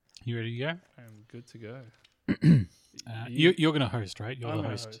You ready to go? I'm good to go. You're going to host, right? You're I'm the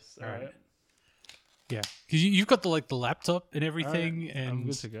gonna host. All right. Yeah, because you've got the laptop and everything, and I'm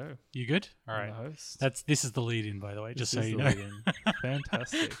good to go. You good? All I'm right. the host. This is the lead in, by the way, just so This is you the know. lead-in.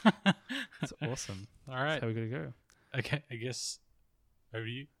 Fantastic. That's awesome. All right. That's how we gotta go. Okay, I guess over to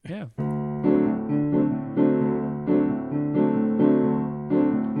you. Yeah.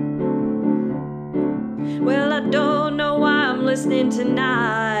 Well, I don't know why I'm listening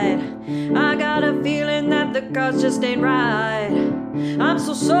tonight. I got a feeling that the cards just ain't right. I'm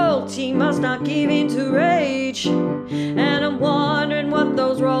so salty, must not give in to rage. And I'm wondering what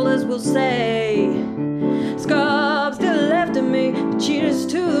those rollers will say. Scrubs to the left of me, cheaters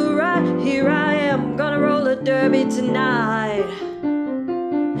to the right. Here I am, gonna roll a derby tonight.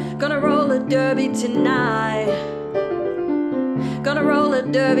 Gonna roll a derby tonight. Gonna roll a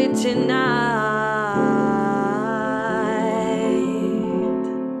derby tonight.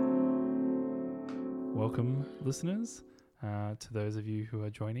 Welcome, listeners, to those of you who are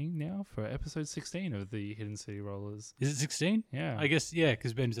joining now for episode 16 of the Hidden City Rollers. Is it 16? Yeah. I guess, yeah,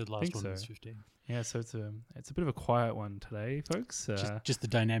 because Ben said last Think one so. was 15. Yeah, so it's a bit of a quiet one today, folks. Just the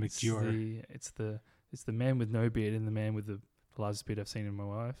dynamic It's duo. it's the man with no beard and the man with the largest beard I've seen in my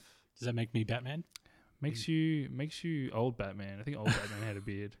life. Does that make me Batman? Makes you old Batman. I think old Batman had a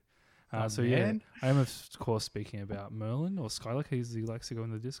beard. Oh, So man. yeah, I am of course speaking about Merlin or Skylark, as he likes to go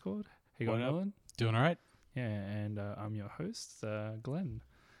in the Discord. Hey, got What up? Merlin? Doing all right? Yeah, and I'm your host, Glenn.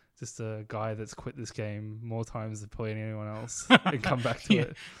 Just a guy that's quit this game more times than probably anyone else and come back to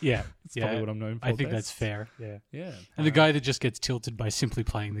it. Yeah. That's probably what I'm known for. I think best. that's fair. Yeah. Yeah, And the guy that just gets tilted by simply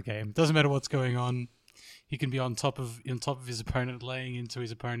playing the game. Doesn't matter what's going on. He can be on top of his opponent, laying into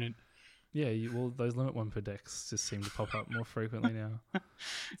his opponent. Yeah, well, those limit one per decks just seem to pop up more frequently now.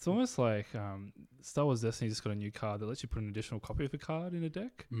 It's almost like Star Wars Destiny just got a new card that lets you put an additional copy of a card in a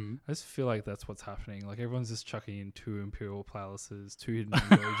deck. Mm. I just feel like that's what's happening. Like everyone's just chucking in 2 Imperial Palaces, 2 Hidden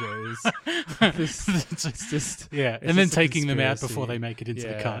Dojos. It's just Yeah, it's and then just a taking them out conspiracy. before they make it into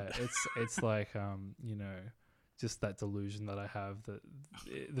the cut. It's like just that delusion that I have that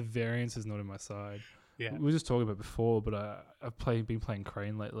the variance is not in my side. Yeah. We were just talking about it before, but I've been playing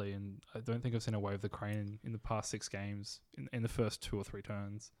Crane lately, and I don't think I've seen a wave of the Crane in the past 6 games in the first 2 or 3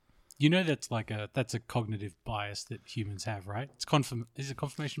 turns. You know that's a cognitive bias that humans have, right? Is it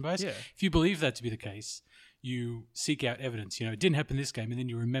confirmation bias? Yeah. If you believe that to be the case, you seek out evidence. It didn't happen this game, and then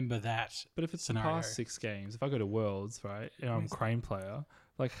you remember that. But if it's scenario. the past 6 games, if I go to Worlds, right, and I'm a Crane player,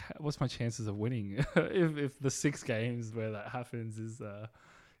 like, what's my chances of winning if the 6 games where that happens is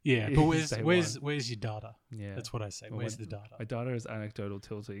Yeah, but day where's your data? yeah. That's what I say. Well, Where's the data? My data is anecdotal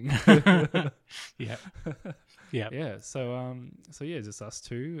tilting. Yeah, yeah. Yeah. So yeah, just us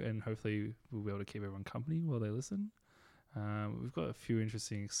two, and hopefully we'll be able to keep everyone company while they listen. We've got a few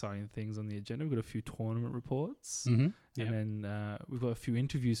interesting, exciting things on the agenda. We've got a few tournament reports, Mm-hmm. and then we've got a few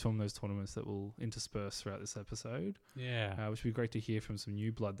interviews from those tournaments that will intersperse throughout this episode. Yeah, Which would be great to hear from some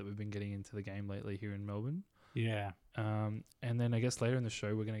new blood that we've been getting into the game lately here in Melbourne. yeah. And then I guess later in the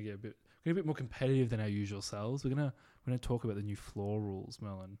show we're going to get a bit more competitive than our usual selves. We're gonna talk about the new floor rules,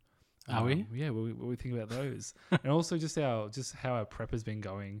 Melon. Are we? Yeah, what we think about those, and also just how our prep has been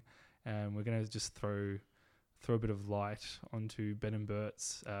going. And we're gonna just throw a bit of light onto Ben and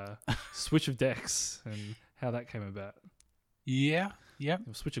Bert's switch of decks and how that came about. Yeah, yeah.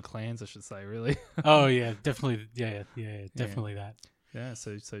 Switch of clans, I should say, really. Oh yeah, definitely. Yeah, definitely that. Yeah,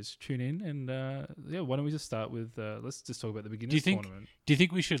 so tune in and why don't we just start with let's just talk about the beginners Do you think tournament. Do you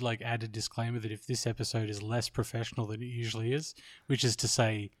think we should add a disclaimer that if this episode is less professional than it usually is, which is to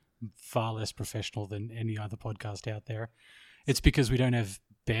say far less professional than any other podcast out there, it's because we don't have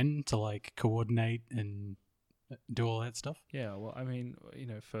Ben to coordinate and do all that stuff? Yeah, well, I mean,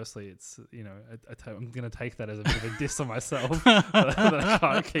 firstly, it's, I'm going to take that as a bit of a diss on myself that I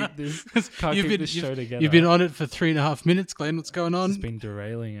can't keep this show together. You've been on it for 3.5 minutes, Glenn. What's going on? It's been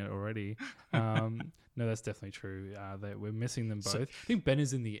derailing it already. No, that's definitely true. That we're missing them both. I think Ben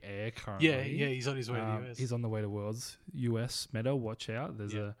is in the air currently. Yeah, he's on his way to the US. He's on the way to Worlds. US meta, watch out.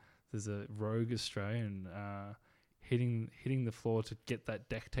 There's a rogue Australian hitting the floor to get that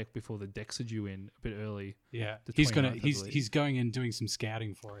deck tech before the decks are due in a bit early. Yeah, The he's 29th, I he's believe. going and doing some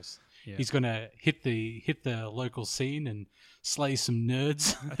scouting for us. Yeah. He's gonna hit the local scene and slay some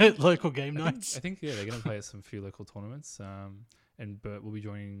nerds at local game nights. I think they're going to play at some few local tournaments. And Bert will be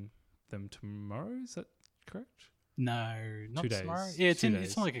joining them tomorrow. Is that correct? No, not 2 days. tomorrow. Yeah, it's 2 in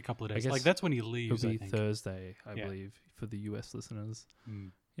days. a couple of I days. guess That's when he It'll leaves. be I think. Thursday, I Yeah. believe, for the US listeners.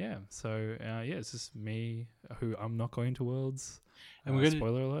 Mm. yeah, so it's just me who I'm not going to Worlds. And we're gonna-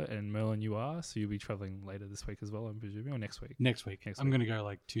 spoiler alert, and Merlin, you are, so you'll be traveling later this week as well, I'm presuming, or next week. Next week. I'm going to go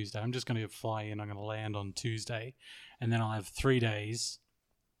like Tuesday. I'm just going to fly in. I'm going to land on Tuesday, and then I'll have 3 days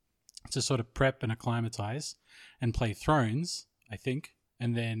to sort of prep and acclimatize and play Thrones, I think,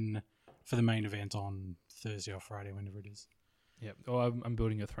 and then for the main event on Thursday or Friday, whenever it is. Yep. Well, I'm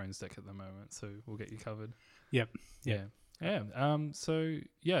building a Thrones deck at the moment, so we'll get you covered. Yep. Yeah. Yeah. So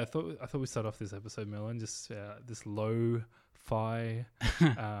yeah, I thought we start off this episode, Merlin, just this lo-fi,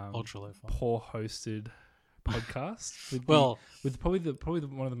 Ultra low-fi. poor hosted podcast. With probably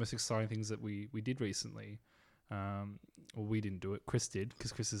one of the most exciting things that we did recently. Well, we didn't do it. Chris did,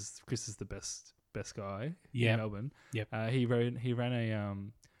 because Chris is the best guy in Melbourne. Yep. He ran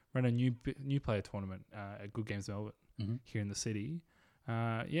a new player tournament at Good Games Melbourne here in the city.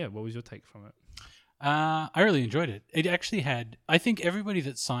 What was your take from it? I really enjoyed it. It actually had, I think everybody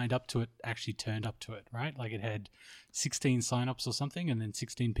that signed up to it actually turned up to it, right? Like it had 16 signups or something, and then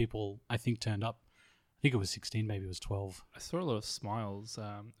 16 people, I think, turned up. I think it was 16, maybe it was 12. I saw a lot of smiles.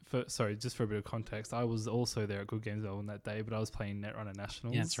 Just for a bit of context, I was also there at Good Games Melbourne that day, but I was playing Netrunner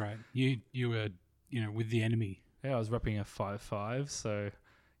Nationals. Yeah, that's right. You were, with the enemy. Yeah, I was repping a 5-5, so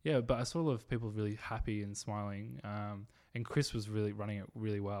yeah, but I saw a lot of people really happy and smiling. And Chris was really running it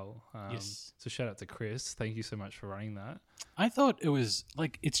really well. Yes. So shout out to Chris. Thank you so much for running that. I thought it was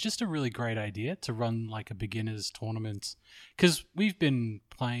it's just a really great idea to run like a beginners tournament, because we've been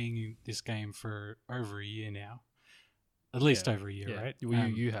playing this game for over a year now, at least over a year, right? Well,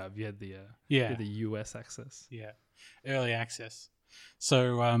 you had the US access. Yeah, early access.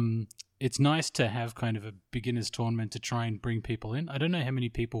 So it's nice to have kind of a beginners tournament to try and bring people in. I don't know how many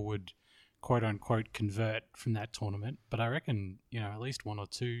people would quote unquote convert from that tournament, but I reckon at least 1 or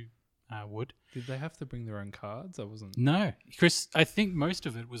 2 would. Did they have to bring their own cards? I wasn't. No, Chris. I think most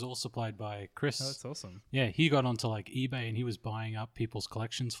of it was all supplied by Chris. Oh, that's awesome. Yeah, he got onto like eBay and he was buying up people's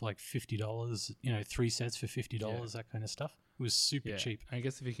collections for like $50. 3 sets for $50, that kind of stuff. It was super cheap. I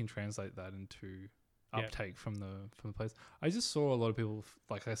guess if you can translate that into uptake from the players, I just saw a lot of people.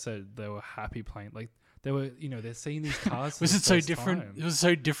 Like I said, they were happy playing. Like they were, they're seeing these cards. Was it so different? Time. It was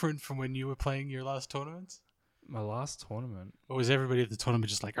so different from when you were playing your last tournaments? My last tournament. Or was everybody at the tournament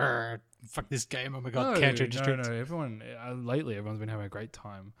just like, fuck this game, oh my god, counter district? No, everyone, lately everyone's been having a great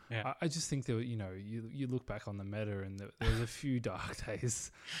time. Yeah. I just think that, you look back on the meta and there was a few dark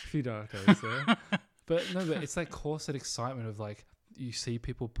days there. But it's that corset excitement of like, you see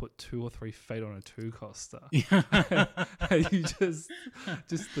people put 2 or 3 fate on a 2 coster. Yeah. And you just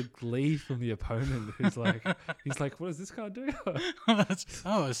the glee from the opponent he's like, what does this card do?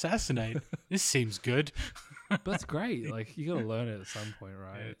 Assassinate. This seems good. But that's great. Like, you got to learn it at some point,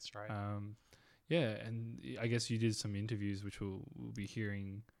 right? Yeah, that's right. And I guess you did some interviews, which we'll be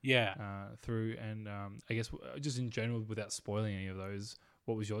hearing through. And I guess just in general, without spoiling any of those,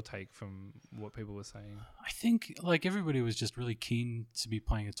 what was your take from what people were saying? I think like everybody was just really keen to be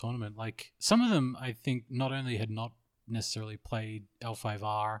playing a tournament. Like some of them, I think, not only had not necessarily played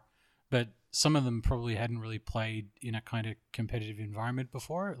L5R, but some of them probably hadn't really played in a kind of competitive environment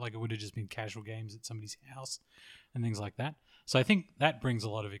before. Like it would have just been casual games at somebody's house and things like that. So I think that brings a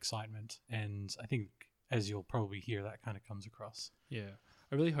lot of excitement. And I think, as you'll probably hear, that kind of comes across. Yeah.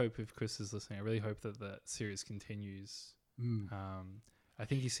 I really hope, if Chris is listening, I really hope that series continues. I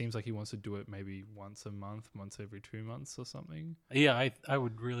think he seems like he wants to do it maybe once a month, once every 2 months or something. Yeah, I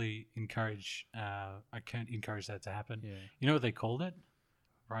would really encourage that to happen. Yeah. You know what they called it?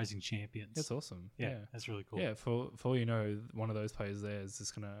 Rising Champions. That's awesome. Yeah, that's really cool. Yeah, for all you know, one of those players there is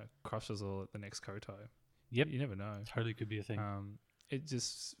just going to crush us all at the next Kotai. Yep. You never know. Totally could be a thing. It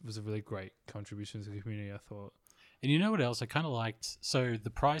just was a really great contribution to the community, I thought. And you know what else I kind of liked? So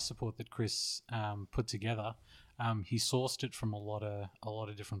the prize support that Chris put together, he sourced it from a lot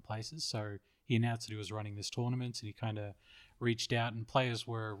of different places. So he announced that he was running this tournament, and he kind of reached out, and players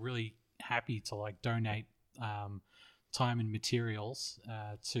were really happy to like donate time and materials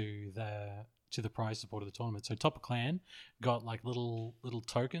to the prize support of the tournament. So Top of Clan got like little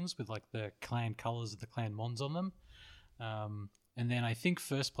tokens with like the clan colors of the clan mons on them. And then I think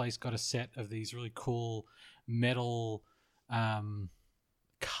first place got a set of these really cool metal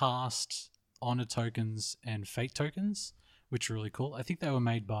cast honor tokens and fate tokens, which are really cool. I think they were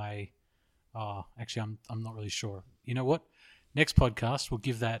made by actually I'm not really sure. You know what? Next podcast we'll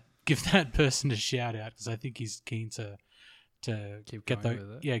give that person a shout out, because I think he's keen to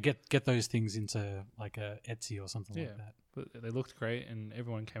get those things into like a Etsy or something like that. But they looked great, and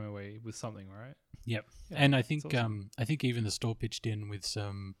everyone came away with something, right? Yep. Yeah, and I think awesome. I think even the store pitched in with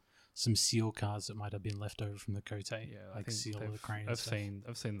some some seal cards that might have been left over from the Kote. Yeah, I like think seal of the crane. and I've stuff.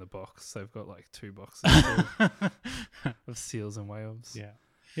 seen the box. They've got like 2 boxes of seals and whales. Yeah.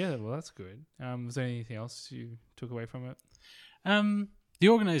 Yeah, well, that's good. Was there anything else you took away from it? The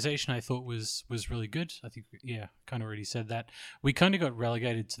organization I thought was really good. I think, kind of already said that. We kind of got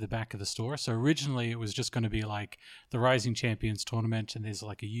relegated to the back of the store. So originally it was just going to be like the Rising Champions tournament and there's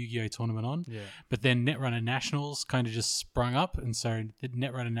like a Yu-Gi-Oh tournament on. Yeah. But then Netrunner Nationals kind of just sprung up. And so the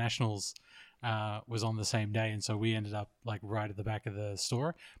Netrunner Nationals was on the same day. And so we ended up like right at the back of the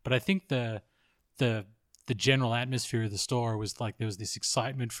store. But I think the general atmosphere of the store was like there was this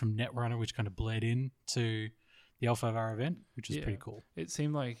excitement from Netrunner, which kind of bled into the L5R event, which was pretty cool. It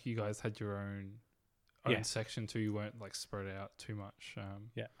seemed like you guys had your own section too. You weren't like spread out too much.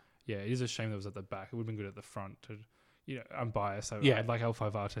 Yeah, it is a shame that it was at the back. It would have been good at the front. I'm biased. I'd like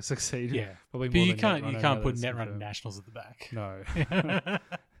L5R to succeed. Yeah, probably but more you than can't put Netrunner Nationals at the back. No,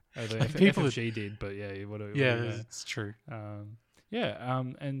 People FFG did, but it's true.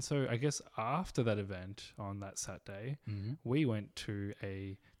 And so I guess after that event on that Saturday, we went to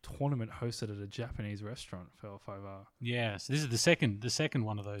a tournament hosted at a Japanese restaurant for L5R. Yeah, so this is the second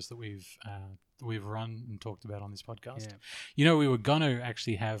one of those that we've run and talked about on this podcast. Yeah. You know, we were gonna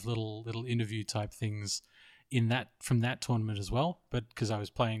actually have little interview type things from that tournament as well, but because I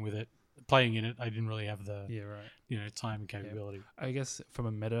was playing in it, I didn't really have the time and capability. I guess from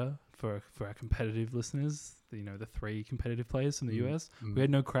a meta for our competitive listeners, the 3 competitive players from the US, we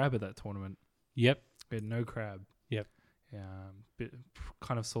had no crab at that tournament. Yep, we had no crab. Yep. Bit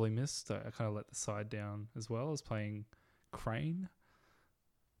kind of sorely missed. I kind of let the side down as well. I was playing Crane.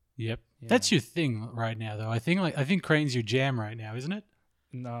 Yep, Yeah. That's your thing right now, though. I think Crane's your jam right now, isn't it?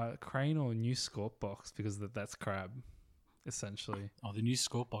 No, Crane or new Scorp box because that's crab, essentially. Oh, the new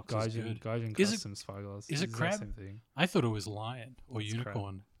Scorp box is good. Gaijin Is it- Customs Spyglass. is it It's the crab? same thing. I thought it was lion or It's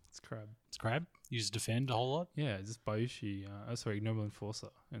unicorn. It's crab. It's crab. You just defend a whole lot. Yeah, it's just Bayushi. Noble Enforcer,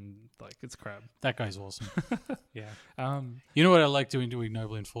 and like it's crab. That guy's awesome. Yeah. You know what I like doing to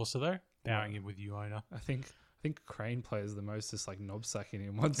Ignoble Enforcer though? Bowing him with you owner. I think Crane plays the most, just like knob sacking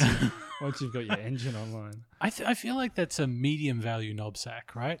him once you've got your engine online. I feel like that's a medium value knob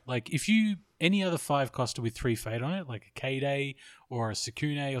sack, right? Like if any other 5 coster with 3 fade on it, like a K-Day or a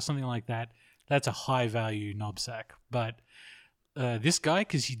Sakune or something like that, that's a high value knob sack. But this guy,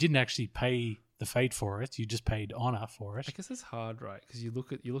 because he didn't actually pay the fate for it, you just paid honor for it. I guess it's hard, right? Because you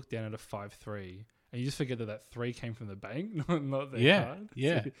look down at a 5-3, and you just forget that 3 came from the bank, not their card.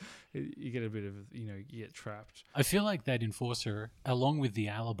 Yeah. So you get a bit of you get trapped. I feel like that Enforcer, along with the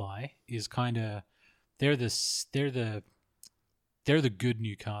Alibi, is kind of they're the good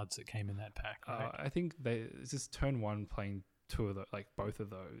new cards that came in that pack. Right? I think it's just turn 1 playing 2 of both of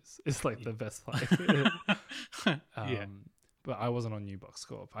those is like the best play. Yeah. But I wasn't on New Box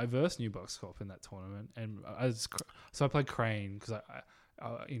Scorp. I versed New Box Scorp in that tournament, and I played Crane because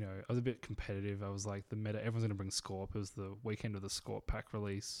I was a bit competitive. I was like the meta. Everyone's gonna bring Scorp. It was the weekend of the Scorp pack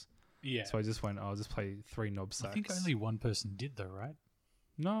release. Yeah. So I just went. I'll just play 3 knob sacks. I think only one person did though, right?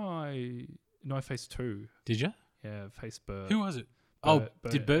 No, I faced 2. Did you? Yeah, I faced Bert. Who was it? Bert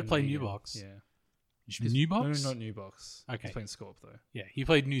did Bert and play Negan. New Box? Yeah. New Box? No, not New Box. Okay. He's playing Scorp though. Yeah, he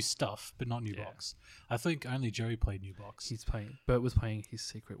played New Stuff, but not New Yeah. Box. I think only Joey played New Box. Bert was playing his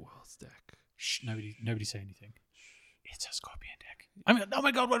Secret Worlds deck. Shh, nobody say anything. It's a Scorpion deck. I mean, oh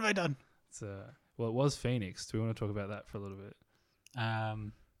my god, what have I done? It's it was Phoenix. Do we want to talk about that for a little bit? I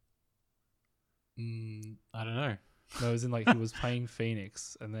don't know. No, it was in like he was playing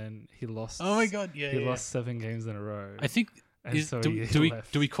Phoenix and then he lost. Oh my god, yeah. He lost 7 games in a row. I think and is, so do we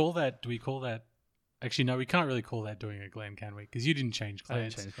left. call that? Actually, no, we can't really call that doing a Glen, can we? Because you didn't change I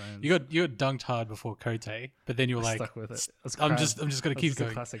clans. didn't change plans. You got dunked hard before Kote, but then you were I like, stuck with it. I'm just gonna keep going.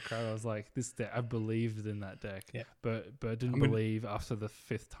 A classic crowd. I was like, this deck. I believed in that deck. Yeah. But didn't believe after the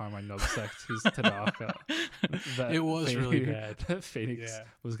 5th time I knob sacked his Tanaka. It was really bad. That Phoenix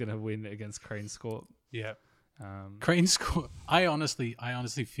was gonna win against Crane Scorp. Yeah. Crane Scorp. I honestly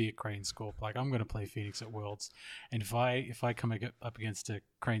fear Crane Scorp. Like I'm going to play Phoenix at Worlds, and if I come up against a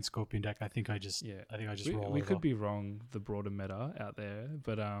Crane Scorpion deck, I think I just roll. We over. could be wrong. The broader meta out there,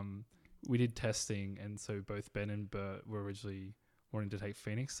 but we did testing, and so both Ben and Bert were originally wanting to take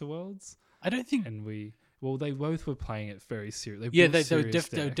Phoenix to Worlds. I don't think, and they both were playing it very seriously. They were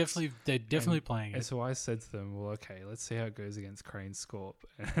definitely playing it. And so I said to them, well, okay, let's see how it goes against Crane Scorp,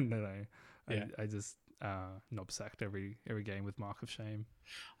 and then I just knob sacked every game with Mark of Shame.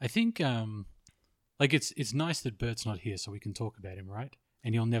 I think it's nice that Bert's not here so we can talk about him, right?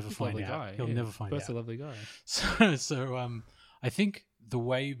 And he'll never find out. He'll never find out. Bert's a lovely guy. So I think the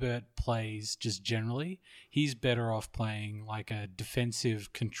way Bert plays just generally, he's better off playing like a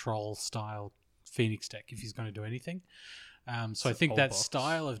defensive control style Phoenix deck if he's going to do anything. So I think that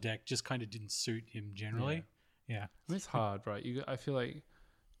style of deck just kind of didn't suit him generally. Yeah. I mean, it's hard, right? I feel like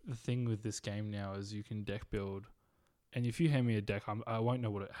the thing with this game now is you can deck build, and if you hand me a deck, I won't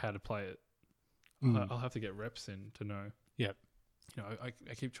know how to play it. I'll have to get reps in to know. Yep. You know,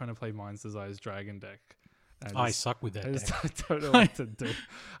 I keep trying to play Mind's Desire's Dragon deck. I suck with that I just deck. don't know what to do.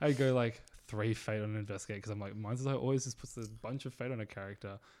 I go like 3 Fate on Investigate because I'm like, Mind's Desire always just puts a bunch of Fate on a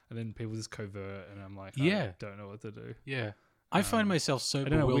character, and then people just covert, and I'm like, I don't know what to do. Yeah. I find myself so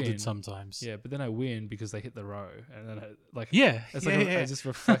bewildered sometimes. Yeah, but then I win because they hit the row, and then I I just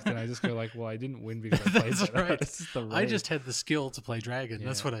reflect and I just go like, well, I didn't win because I played That's that. right. This is the row. I just had the skill to play Dragon. Yeah.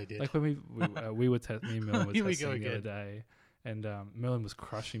 That's what I did. Like when we were me and Merlin were Here we testing go the other again. day, and Merlin was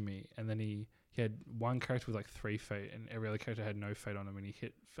crushing me, and then he had one character with like 3 Fate, and every other character had no Fate on him, and he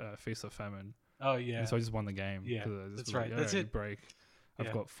hit Feast or Famine. Oh yeah. And so I just won the game. Yeah, 'cause I just that's was right. Like, That's "Alright, it. you break. I've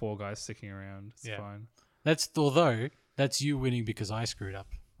Yeah. got 4 guys sticking around. It's fine. Although that's you winning because I screwed up,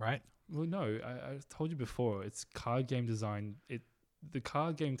 right? Well, no, I told you before. It's card game design. The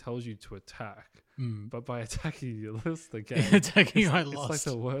card game tells you to attack, but by attacking you lose the game. Attacking, I It's lost. like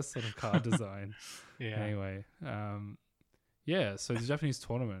the worst sort of card design. Yeah. Anyway, so the Japanese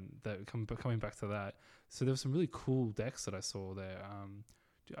tournament, coming back to that. So there were some really cool decks that I saw there.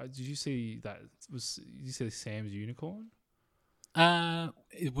 Did you see that? Did you see Sam's Unicorn?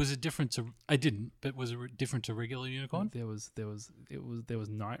 It was a different to. I didn't, but was it different to regular Unicorn? There was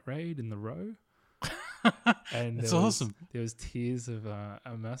Night Raid in the row. And That's there awesome. There was Tears of what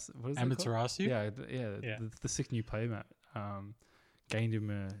is it called? Amaterasu. Yeah. Yeah. The sick new playmat gained him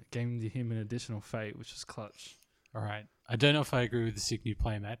an additional fate, which was clutch. All right. I don't know if I agree with the sick new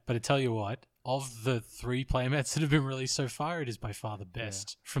playmat, but I tell you what, of the 3 playmats that have been released so far, it is by far the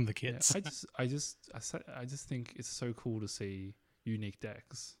best from the Yeah, kits. I just think it's so cool to see unique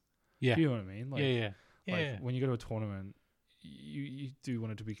decks. Yeah. Do you know what I mean? Like, yeah. Like when you go to a tournament, you do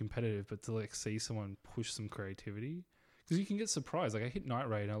want it to be competitive, but to like see someone push some creativity, because you can get surprised. Like I hit Night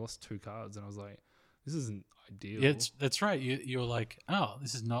Raid and I lost 2 cards, and I was like, this isn't ideal. Yeah, that's right. You're like, oh,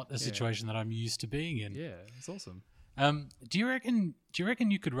 this is not a situation that I'm used to being in. Yeah, it's awesome. Do you reckon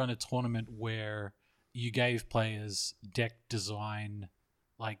you could run a tournament where you gave players deck design,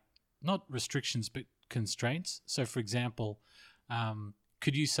 like not restrictions but constraints? So, for example,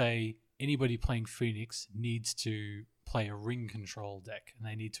 could you say anybody playing Phoenix needs to play a ring control deck, and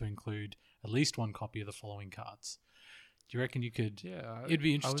they need to include at least 1 copy of the following cards? Do you reckon you could? Yeah, it'd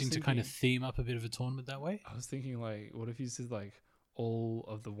be interesting to kind of theme up a bit of a tournament that way. I was thinking, like, what if you said like all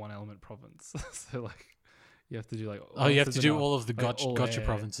of the 1 element province? So like you have to do like you have to do all of the like, gotcha air.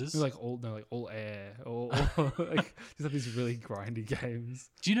 provinces. Like all air, all like just have these really grindy games.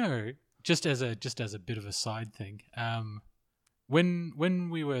 Do you know, just as a bit of a side thing, when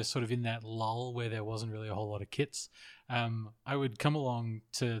we were sort of in that lull where there wasn't really a whole lot of kits, I would come along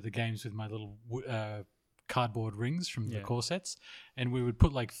to the games with my little cardboard rings from the core sets, and we would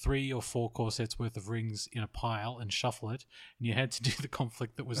put like 3 or 4 core sets worth of rings in a pile and shuffle it, and you had to do the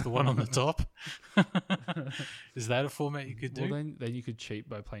conflict that was the one on the top. Is that a format you could do? Well, then you could cheat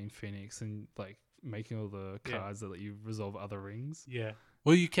by playing Phoenix and like making all the cards that let you resolve other rings. Yeah.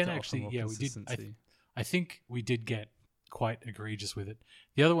 Well, you can to offer actually. more Yeah, we did. consistency. I think we did get quite egregious with it.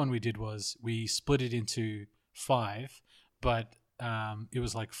 The other one we did was we split it into 5, but it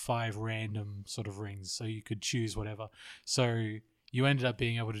was like 5 random sort of rings, so you could choose whatever. So you ended up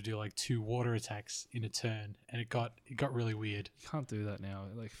being able to do like 2 water attacks in a turn, and it got really weird. You can't do that now.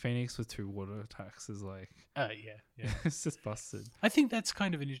 Like Phoenix with 2 water attacks is like Yeah. it's just busted. I think that's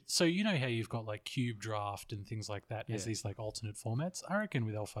kind of so you know how you've got like cube draft and things like that as Yeah. these like alternate formats. I reckon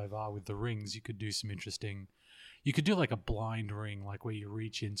with L5R with the rings you could do some interesting. You could do like a blind ring, like where you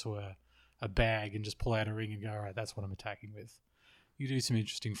reach into a bag and just pull out a ring and go, all right, that's what I'm attacking with. You do some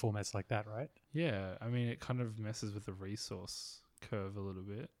interesting formats like that, right? Yeah, I mean, it kind of messes with the resource curve a little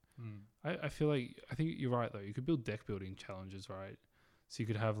bit. I think you're right though. You could build deck building challenges, right? So you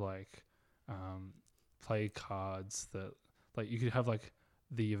could have like play cards that like you could have like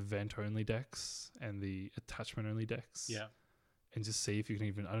the event only decks and the attachment only decks. Yeah. And just see if you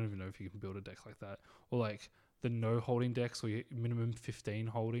can I don't even know if you can build a deck like that, or like the no holding decks where you minimum 15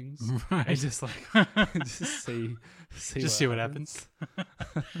 holdings. Right. And just like just see what happens.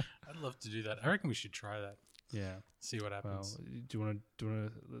 I'd love to do that. I reckon we should try that. Yeah. See what Well, happens. do you want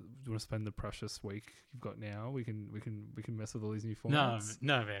to spend the precious week you've got now? We can mess with all these new formats.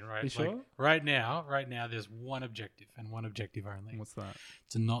 No, man. Right. You sure? Right now, there's one objective and one objective only: What's that?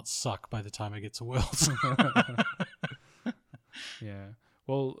 to not suck by the time I get to Worlds. Yeah.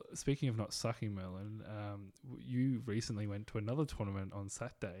 Well, speaking of not sucking, Merlin, you recently went to another tournament on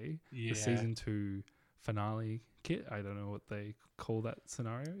Saturday, Yeah. the season 2 finale kit. I don't know what they call that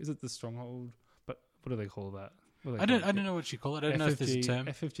scenario. Is it the Stronghold? But what do they call that? What do they I call don't it? know what you call it. I don't know if there's a term.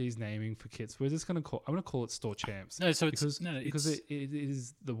 FFG's naming for kits. We're just gonna call. I'm gonna call it Store Champs. No, so it's because it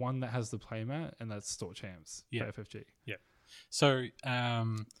is the one that has the playmat, and that's Store Champs Yeah. for FFG. So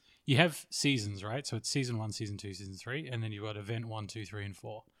you have seasons, right? So it's season 1, season 2, season 3, and then you've got event 1, 2, 3, and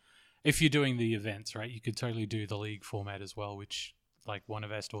 4. If you're doing the events, right, you could totally do the league format as well, which like one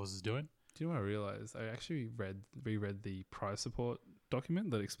of our stores is doing. Do you know what I realized? I actually reread the prize support document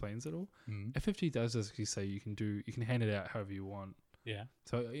that explains it all. Mm. FFG does actually say you can hand it out however you want. Yeah.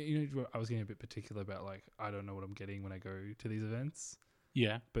 So I was getting a bit particular about like I don't know what I'm getting when I go to these events,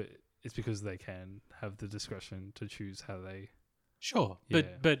 Yeah. but it's because they can have the discretion to choose how they. Sure. Yeah.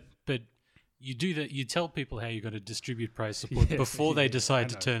 But you do that. You tell people how you got to distribute prize support before they I decide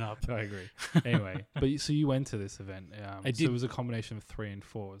to know. turn up. I agree. Anyway, so you went to this event. I So did. it was a combination of 3 and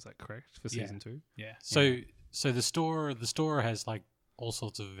 4. Is that correct for Yeah. season 2? Yeah. So the store has like all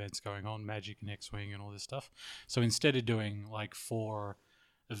sorts of events going on, Magic and X-Wing and all this stuff. So instead of doing like 4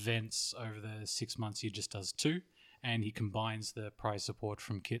 events over the 6 months, he just does 2, and he combines the prize support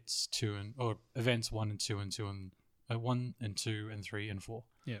from kits 2 or events 1 and 2 and 1 and 2 and 3 and 4.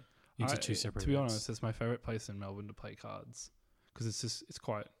 Yeah. Into 2 separate To be events. honest, it's my favorite place in Melbourne to play cards because it's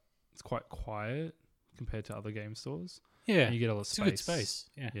quite quiet compared to other game stores. Yeah. And you get a lot of It's space. a good space.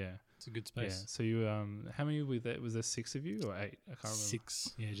 Yeah. Yeah. It's a good Yeah. space. So you how many were there? Was there 6 of you or 8? I can't remember.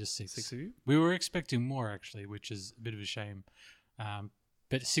 6. Yeah, just 6. 6 of you? We were expecting more actually, which is a bit of a shame.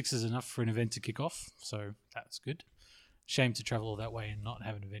 But 6 is enough for an event to kick off, so that's good. Shame to travel all that way and not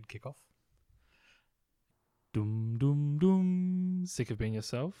have an event kick off. Doom, doom, doom. Sick of being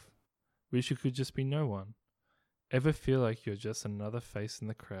yourself? Wish you could just be no one. Ever feel like you're just another face in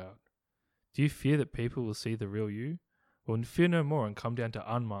the crowd? Do you fear that people will see the real you? Well, fear no more and come down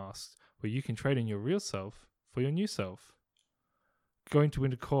to Unmasked, where you can trade in your real self for your new self. Going to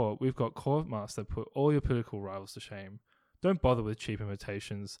Winter Court, we've got court masks that put all your political rivals to shame. Don't bother with cheap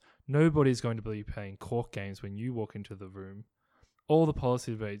imitations. Nobody's going to be playing court games when you walk into the room. All the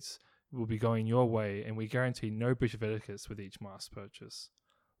policy debates will be going your way, and we guarantee no breach of etiquette with each mask purchase.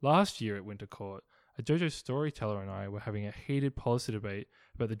 Last year at Winter Court, a JoJo storyteller and I were having a heated policy debate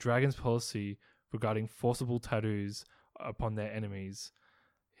about the Dragon's policy regarding forcible tattoos upon their enemies.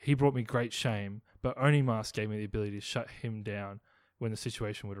 He brought me great shame, but only Mask gave me the ability to shut him down when the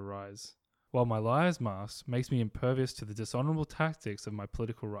situation would arise. While my Liar's Mask makes me impervious to the dishonorable tactics of my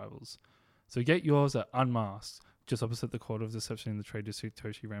political rivals. So get yours at Unmasked, just opposite the Court of Deception in the Trade District,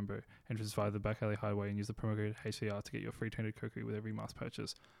 Toshi Rambo. Entrance via the Back Alley Highway and use the promo code HCR to get your free tainted Koku with every mask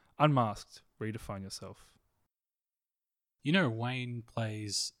purchase. Unmasked, redefine yourself. You know, Wayne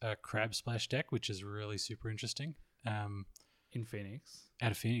plays a Crab Splash deck, which is really super interesting. In Phoenix.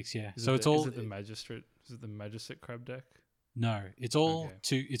 Out of Phoenix, yeah. Is So it it's the, all Is it the Magistrate? Is it the Magistrate crab deck? no. It's all Okay.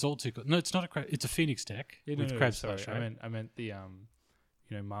 two. It's all two. No, it's not a crab. It's a Phoenix deck with Crab sorry. Splash. Right? I meant the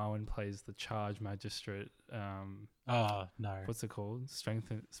Marwin plays the Charge Magistrate. Oh no. What's it called?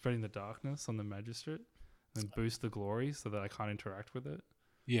 Spreading the darkness on the Magistrate, and then boost the glory so that I can't interact with it.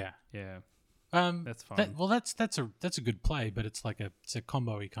 Yeah. Yeah, That's fine. That's a good play, but it's a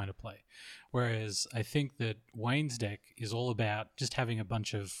combo-y kind of play. Whereas I think that Wayne's deck is all about just having a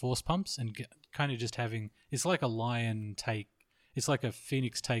bunch of force pumps and kind of just having. It's like a lion take. It's like a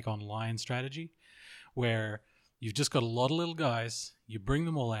Phoenix take on lion strategy, where you've just got a lot of little guys. You bring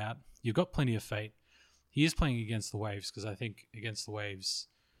them all out. You've got plenty of fate. He is playing against the Waves because I think against the Waves,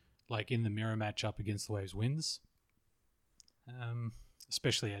 like in the mirror matchup against the Waves, wins.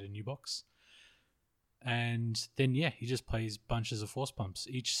 Especially at a new box. And then, yeah, he just plays bunches of force pumps.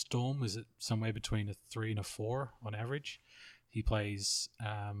 Each storm is at somewhere between a 3 and a 4 on average. He plays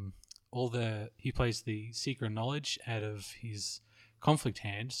he plays the Seeker of Knowledge out of his conflict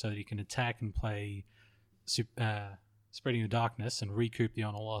hand so that he can attack and play Spreading the Darkness and recoup the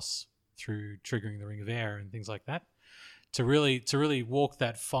honor loss through triggering the Ring of Air and things like that. To really walk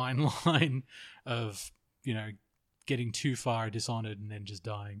that fine line of, getting too far dishonored and then just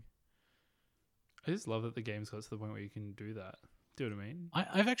dying. I just love that the game's got to the point where you can do that. Do you know what I mean?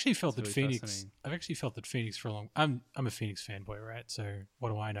 I've actually felt It's that really Phoenix. fascinating. I've actually felt that Phoenix for a long. I'm a Phoenix fanboy, right? So what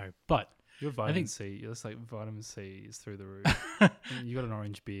do I know? But Your vitamin C, it's like vitamin C is through the roof. You got an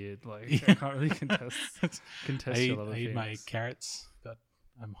orange beard, like I can't really contest I your love of eat my Phoenix. carrots.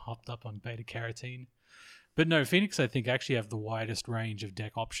 I'm hopped up on beta carotene. But no, Phoenix I think actually have the widest range of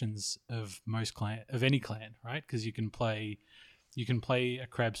deck options of any clan, right? Because you can play You can play a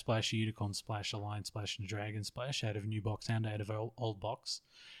Crab Splash, a Unicorn Splash, a Lion Splash, and a Dragon Splash out of new box and out of old box.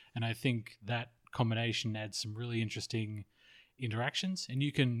 And I think that combination adds some really interesting interactions. And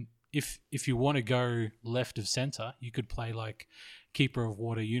you can, if you want to go left of center, you could play like Keeper of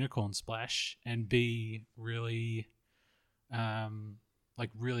Water, Unicorn Splash, and be really,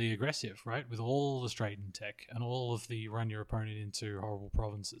 really aggressive, right? With all the straightened tech and all of the run your opponent into horrible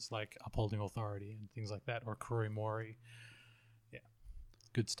provinces like Upholding Authority and things like that, or Kurumori. Yeah,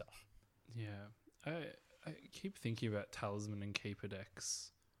 good stuff. Yeah, I keep thinking about Talisman and Keeper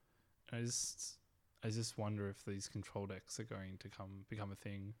decks. I just wonder if these control decks are going to become a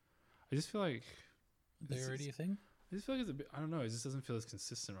thing. I just feel like They're already a thing? I just feel like it's a bit. I don't know. It just doesn't feel as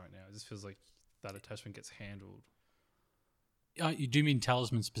consistent right now. It just feels like that attachment gets handled. You do mean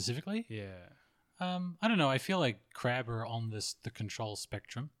Talisman specifically? Yeah. I don't know. I feel like Crab are on the control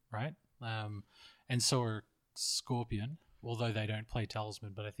spectrum, right? And so are Scorpion, although they don't play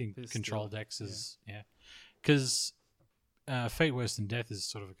Talisman. But I think They're control still- decks is because Fate Worse Than Death is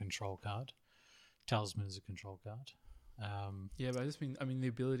sort of a control card. Talisman is a control card. Yeah, but I mean the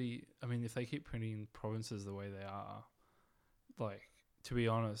ability. I mean, if they keep printing provinces the way they are, like, to be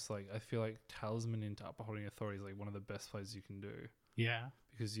honest, like, I feel like Talisman into Upholding Authority is like one of the best plays you can do, Yeah,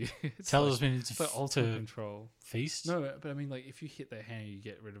 because it's Talisman it's like ultimate to control. feast. No, but I mean, like, if you hit their hand, you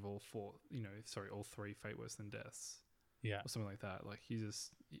get rid of all three Fate Worse Than Deaths. Yeah, Or something like that. Like,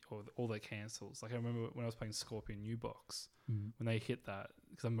 or all their cancels. Like, I remember when I was playing Scorpion New Box, when they hit that,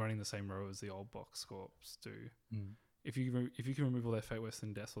 because I'm running the same row as the old box Scorps do. If you can remove all their Fate Worse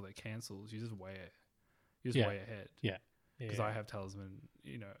Than Deaths or their cancels, you just way ahead. Yeah, Because I have Talisman,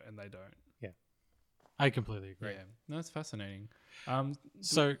 and they don't. I completely agree. Yeah, no, it's fascinating.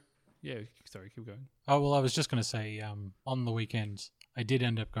 So, Sorry, keep going. I was just going to say, on the weekend, I did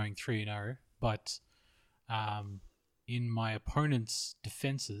end up going 3-0, but in my opponent's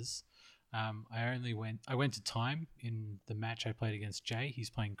defenses, I went to time in the match I played against Jay.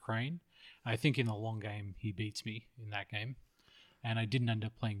 He's playing Crane. I think in the long game he beats me in that game, and I didn't end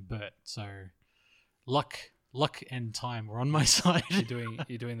up playing Bert. So luck and time were on my side. You're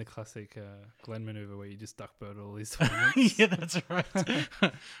doing the classic Glenn maneuver where you just duck Bert all these tournaments. Yeah, that's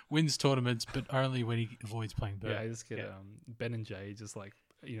right. Wins tournaments, but only when he avoids playing Bert. Yeah, I just get Ben and Jay just like,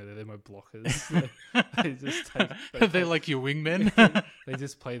 they're my blockers. they just take. They're like your wingmen. They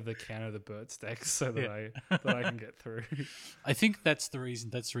just play the counter the Bert stacks so that I can get through. I think that's the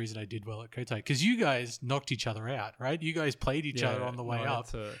reason. That's the reason I did well at Kotei, because you guys knocked each other out, right? You guys played each other on the way up,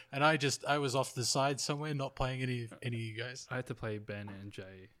 and I was off the side somewhere, not playing any of you guys. I had to play Ben and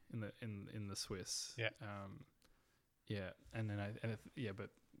Jay in the Swiss. Yeah. And then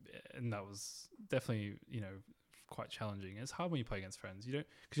and that was definitely quite challenging. It's hard when you play against friends. You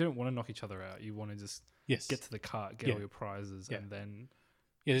don't want to knock each other out. You want to just get to the cart, get all your prizes, and then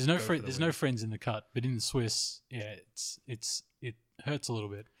there's no friends in the cut, but in the Swiss, it hurts a little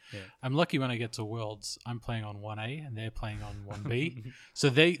bit. Yeah. I'm lucky when I get to Worlds, I'm playing on 1A and they're playing on 1B, so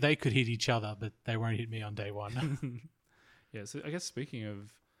they could hit each other, but they won't hit me on day one. Yeah. So I guess speaking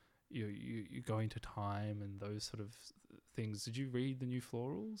of you going to time and those sort of things, did you read the new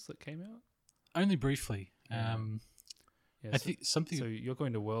florals that came out? Only briefly. I think something. So you're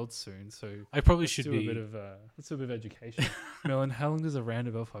going to Worlds soon. So I probably should do be. Let's do a bit of education. Melon, how long does a round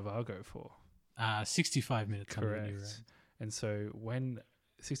of L5R go for? 65 minutes. Correct. And so when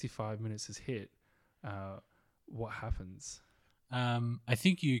 65 minutes is hit, what happens? I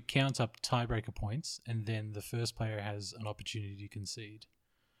think you count up tiebreaker points, and then the first player has an opportunity to concede.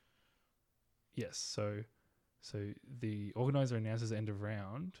 Yes. So the organizer announces end of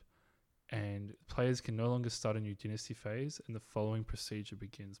round, and players can no longer start a new dynasty phase, and the following procedure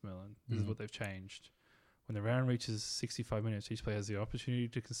begins, Melon. This is what they've changed. When the round reaches 65 minutes, each player has the opportunity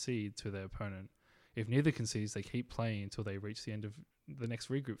to concede to their opponent. If neither concedes, they keep playing until they reach the end of the next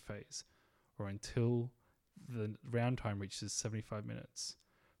regroup phase, or until the round time reaches 75 minutes.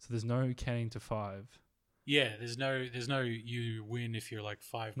 So there's no counting to 5. Yeah, there's no you win if you're like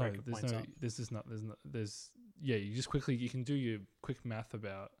 5 breaker points up. You just you can do your quick math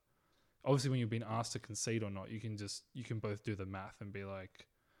about. Obviously, when you've been asked to concede or not, you can both do the math and be like,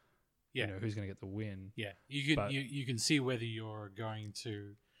 who's going to get the win. Yeah, you can see whether you're going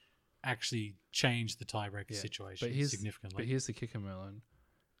to actually change the tiebreaker situation significantly. But here's the kicker, Melon.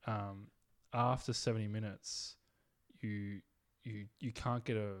 After 70 minutes, you can't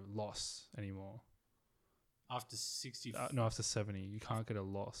get a loss anymore. After 60, after 70, you can't get a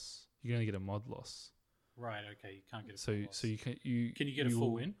loss. You're going to get a mod loss. Right. Okay. You can't get a full loss. So can you get a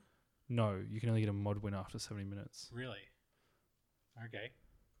full win? No, you can only get a mod win after 70 minutes. Really? Okay.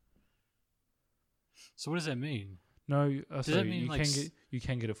 So what does that mean? No, that sorry, mean, like, you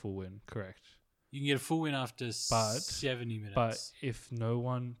can get a full win, correct? You can get a full win after But- 70 minutes.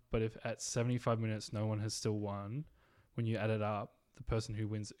 But if at 75 minutes no one has still won, when you add it up, the person who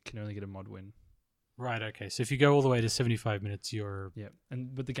wins can only get a mod win. Right, okay. So if you go all the way to 75 minutes, you're... Yeah,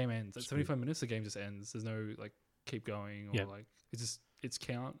 but the game ends at Screwed. 75 minutes. The game just ends. There's no like keep going or Yeah. like it's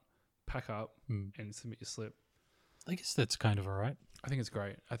count, pack up, Hmm. and submit your slip. I guess that's kind of all right. I think it's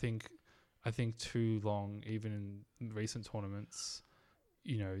great. I think too long, even in recent tournaments,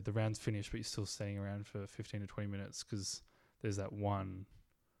 the round's finished, but you're still staying around for 15 to 20 minutes because there's that one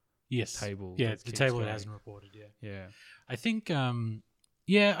Yes. table. Yeah, that the keeps table that going. hasn't reported, yeah. Yeah. I think,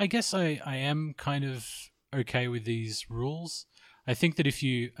 I guess I am kind of okay with these rules. I think that if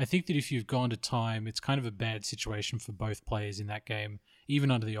you've gone to time, it's kind of a bad situation for both players in that game,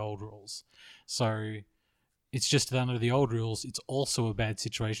 even under the old rules. So it's just that under the old rules, it's also a bad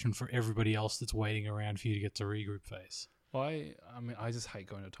situation for everybody else that's waiting around for you to get to regroup phase. Well, I just hate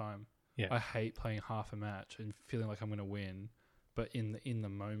going to time. Yeah. I hate playing half a match and feeling like I'm going to win, but in the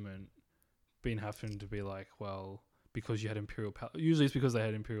moment, being having to be like, well, because you had Imperial Palace. Usually it's because they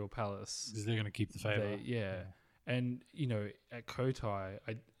had Imperial Palace. Because they're going to keep the favor. Yeah. And at Kotai,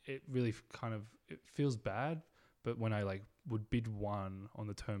 it really it feels bad. But when I would bid one on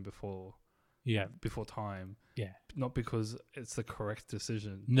the turn before time, not because it's the correct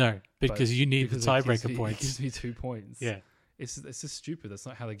decision. No, because you need the because it tiebreaker points. It gives me 2 points. Yeah. It's just stupid. That's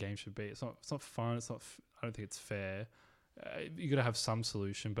not how the game should be. It's not fun. It's not. I don't think it's fair. You got to have some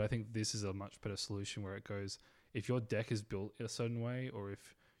solution, but I think this is a much better solution where it goes. If your deck is built a certain way, or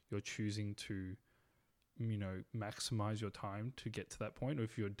if you're choosing to, maximize your time to get to that point, or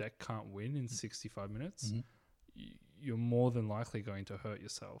if your deck can't win in 65 minutes, you're more than likely going to hurt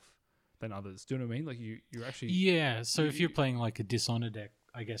yourself than others. Do you know what I mean? Like you're actually... Yeah, so if you're playing like a Dishonor deck,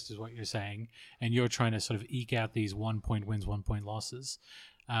 I guess is what you're saying, and you're trying to sort of eke out these 1 point wins, 1 point losses,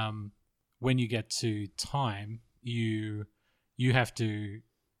 when you get to time, you have to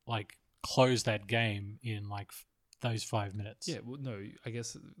close that game in those 5 minutes. Yeah, well, no, I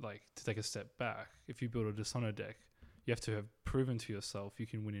guess to take a step back, if you build a Dishonor deck, you have to have proven to yourself you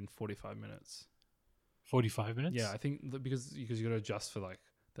can win in 45 minutes. 45 minutes? Yeah, I think because you got to adjust for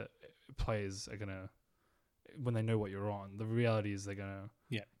that players are gonna, when they know what you're on. The reality is they're gonna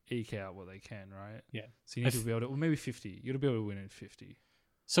eke out what they can, right? Yeah. So you need to be able to, or maybe 50. You got to be able to win in 50.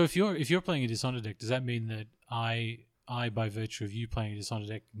 So if you're playing a Dishonor deck, does that mean that I by virtue of you playing a Dishonor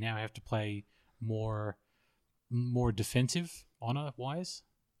deck now have to play more defensive honor wise?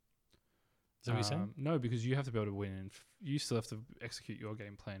 Is that what you're saying? No, because you have to be able to win, and you still have to execute your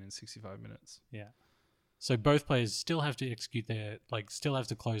game plan in 65 minutes. Yeah. So both players still have to execute still have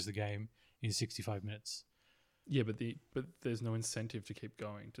to close the game in 65 minutes. Yeah, but there's no incentive to keep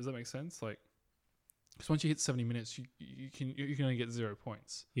going. Does that make sense? Because once you hit 70 minutes, you can only get 0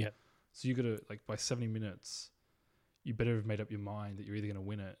 points. Yeah. So you got to by 70 minutes, you better have made up your mind that you're either going to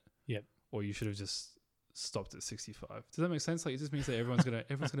win it. Yep. Or you should have just stopped at 65. Does that make sense? It just means that everyone's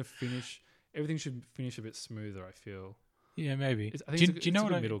gonna finish. Everything should finish a bit smoother. I feel. Yeah, maybe. I think do you know a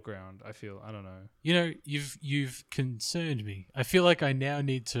what good middle ground? I feel. I don't know. You've concerned me. I feel like I now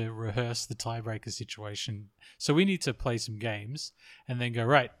need to rehearse the tiebreaker situation. So we need to play some games and then go,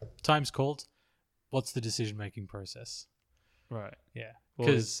 right, time's called. What's the decision-making process? Right. Yeah. Well,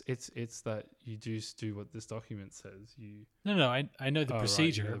 it's that you just do what this document says. No, I know the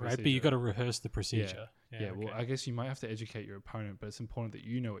procedure, right? You know the right? But you got to rehearse the procedure. Yeah. Well, I guess you might have to educate your opponent, but it's important that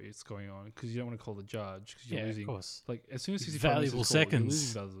you know what's going on because you don't want to call the judge because you're losing. Of course. As soon as 65 valuable minutes is called,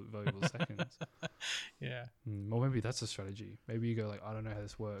 seconds. you're losing valuable seconds. Yeah. Well, maybe that's a strategy. Maybe you go I don't know how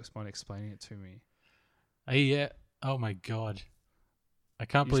this works. Mind explaining it to me? Yeah. Oh my god. I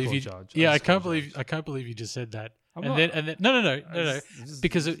can't You believe you. scored judge. Yeah, I I just can't scored believe judge. I can't believe you just said that. I'm And not. then no,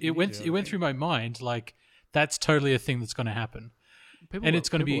 because it went through my mind that's totally a thing that's going to happen. People, it's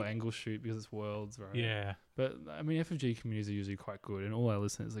gonna be- angle shoot because it's worlds, right? Yeah. But I mean, FFG communities are usually quite good, and all our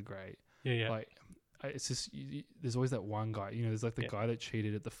listeners are great. Yeah. It's just there's always that one guy. There's the Yeah. guy that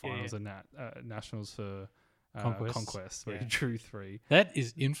cheated at the finals Yeah. of nationals for Conquest. where Yeah. he drew 3. That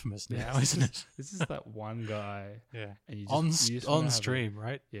is infamous now, isn't it? This is that one guy, Yeah. and you just, you just wanna On have stream,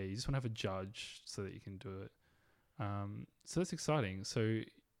 right? you just want to have a judge so that you can do it. So that's exciting. So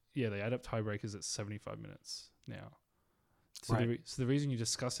yeah, they add up tiebreakers at 75 minutes now. So, Right. the reason you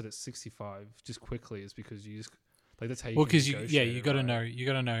discuss it at 65 just quickly is because you just that's how you. Well, can because negotiate you it, got to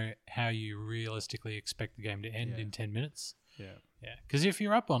right? know how you realistically expect the game to end Yeah. in 10 minutes. Yeah. Yeah, because if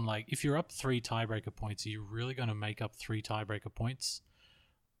you're up 3 tiebreaker points, are you really going to make up 3 tiebreaker points?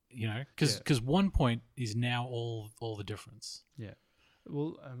 Because 1 point is now all the difference. Yeah.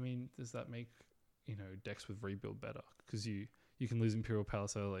 Well, I mean, does that make decks with rebuild better because you can lose Imperial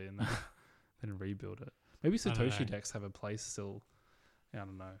Palace early and then rebuild it. Maybe don't Satoshi know. decks have a place still. I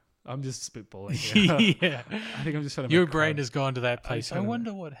don't know. I'm just spitballing here. Yeah. I think I'm just trying to Your make brain crab, has gone to that I'm place. I trying to-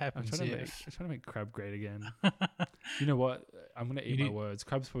 wonder what I'm happens trying if. to make crab great again. You know what? I'm gonna eat You my need- words.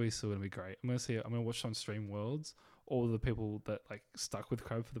 Crab's probably still gonna be great. I'm gonna watch on Stream Worlds all the people that like stuck with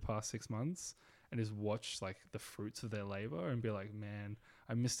crab for the past 6 months and just watch like the fruits of their labor and be like, man,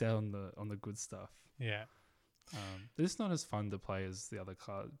 I missed out on the good stuff. Yeah. They're just not as fun to play as the other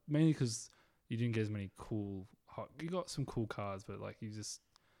card, mainly because you didn't get as many cool. You got some cool cards, but like you just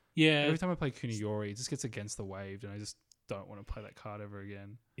Yeah. every time I play Kuniyori, it just gets against the wave, and I just don't want to play that card ever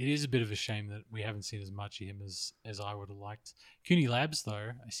again. It is a bit of a shame that we haven't seen as much of him as I would have liked. Cooney Labs,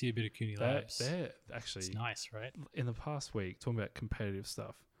 though, I see a bit of Cooney Labs. They're actually It's nice, right? in the past week talking about competitive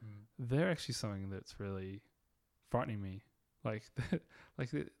stuff. Mm. They're actually something that's really frightening me. Like,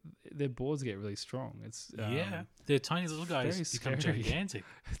 their boards get really strong. It's Yeah, they're tiny little guys very become scary. gigantic.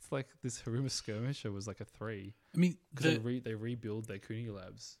 It's like this Haruma Skirmisher was like a 3 I mean, because they rebuild their Kuni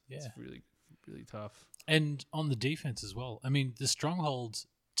Labs. Yeah. It's really really tough. and on the defense as well. I mean, the strongholds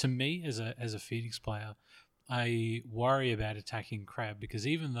to me as a Phoenix player, I worry about attacking Crab because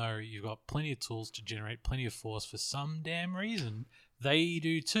even though you've got plenty of tools to generate plenty of force for some damn reason, they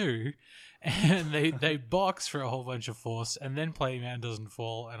do too, and they box for a whole bunch of force and then play Man Doesn't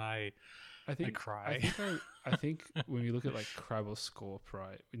Fall, and I cry. I think when you look at like Crab or Scorp,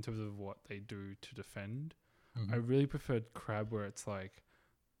 right, in terms of what they do to defend, Mhm. I really preferred Crab where it's like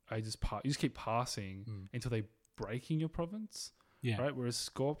you just keep passing until they break in your province, Yeah. right? Whereas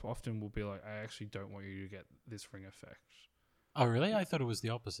Scorp often will be like, I actually don't want you to get this ring effect. Oh, really? I thought it was the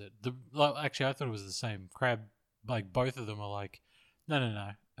opposite. Actually, I thought it was the same. Crab, like both of them are like,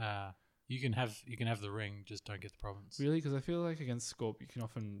 no. You can have the ring, just don't get the province. Really, because I feel like against Scorp, you can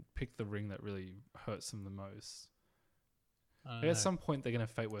often pick the ring that really hurts them the most. I don't Like, know. at some point, they're gonna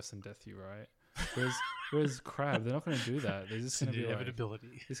fate worse than death you, right? Whereas Crab, they're not gonna do that. They're just It's an gonna be like, inevitability.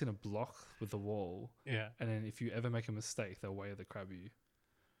 they're just gonna block with the wall, Yeah. and then if you ever make a mistake, they'll weigh the crab you.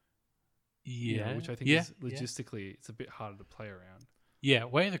 Yeah. Which I think yeah, is logistically, it's a bit harder to play around. Yeah,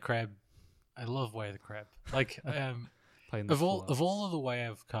 Way of the Crab. I love Way of the Crab. Like, Playing the of all full-ups. of the Way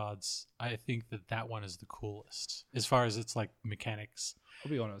of cards, I think that one is the coolest as far as its like mechanics.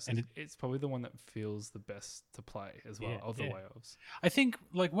 I'll be honest, and it's probably the one that feels the best to play as well Yeah, of the yeah. way ofs. I think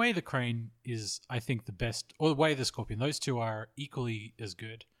like Way of the Crane is, I think, the best, or Way of the Scorpion. Those two are equally as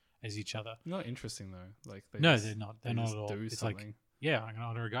good as each other. Not interesting though. Like No, they're not. They're they not just at all. Do It's something. like, yeah, I'm gonna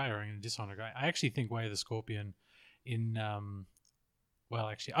honor a guy or I'm gonna dishonor a guy. I actually think Way of the Scorpion in well,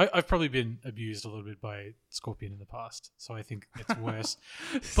 actually, I've probably been abused a little bit by Scorpion in the past, so I think it's worse.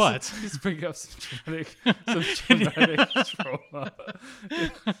 But just bring up some traumatic trauma.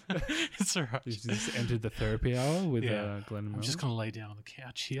 it's alright. You just entered the therapy hour with Yeah. Glenn and I'm just gonna lay down on the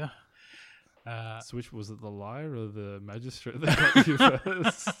couch here. So which was it, the liar or the magistrate that got you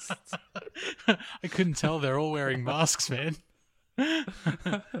first? I couldn't tell. They're all wearing masks, man.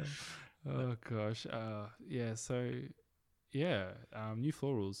 Oh gosh, yeah. So yeah, new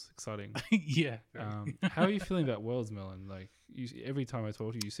floor rules, exciting. Yeah. How are you feeling about Worlds, Melon? Like every time I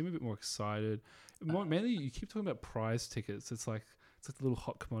talk to you, you seem a bit more excited. Mainly, you keep talking about prize tickets. It's like the little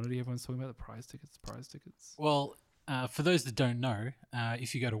hot commodity. Everyone's talking about the prize tickets. Well, for those that don't know,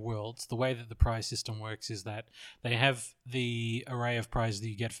 if you go to Worlds, the way that the prize system works is that they have the array of prizes that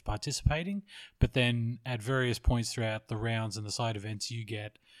you get for participating, but then at various points throughout the rounds and the side events, you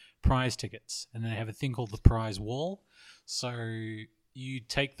get prize tickets. And then they have a thing called the prize wall. So you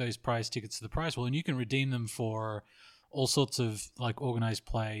take those prize tickets to the prize wall and you can redeem them for all sorts of like organized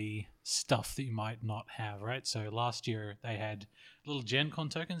play stuff that you might not have, right? So last year they had little Gen Con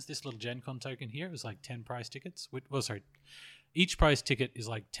tokens. This little Gen Con token here was like 10 prize tickets. Each prize ticket is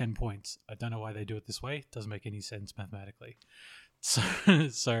like 10 points. I don't know why they do it this way. It doesn't make any sense mathematically. So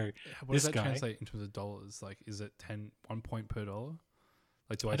What this does that guy, translate in terms of dollars? Like, is it 1 point per dollar?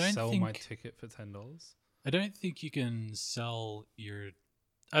 Like, do I don't sell my think- ticket for $10? I don't think you can sell your.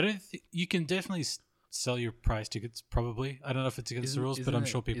 You can definitely sell your prize tickets. Probably. I don't know if it's against the rules, but I'm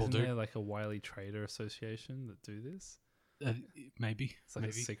sure people isn't do. there like a Wiley Trader Association that do this? Maybe. It's like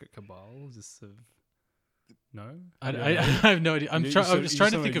maybe. a secret cabal, just of no. I have no idea. I was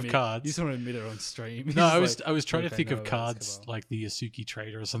trying to think of cards. You just want to admit it on stream. No, You're just I was trying to "Look, I think know of about this cards cabal." like the Yasuki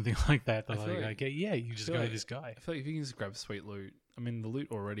Trader or something like that. I That feel like, like- yeah, you just feel go like- to this guy. I feel like if you can just grab sweet loot. I mean, the loot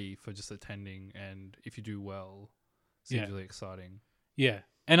already for just attending, and if you do well, seems Yeah. really exciting. Yeah,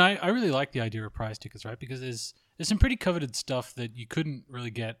 and I really like the idea of prize tickets, right? Because there's some pretty coveted stuff that you couldn't really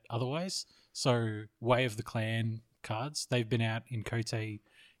get otherwise. So Way of the Clan cards, they've been out in Kote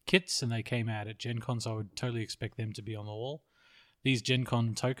kits and they came out at Gen Con, so I would totally expect them to be on the wall. These Gen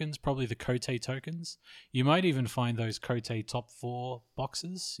Con tokens, probably the Kote tokens. You might even find those Kote top 4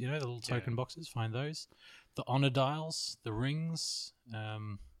 boxes, the little token boxes, find those. The honor dials, the rings,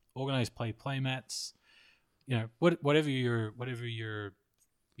 organized play mats, whatever your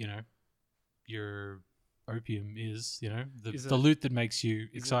opium is, the loot that makes you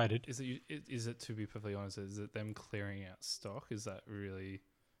excited. Is it, to be perfectly honest, is it them clearing out stock? Is that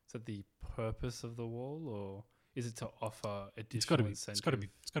the purpose of the wall, or is it to offer additional incentive?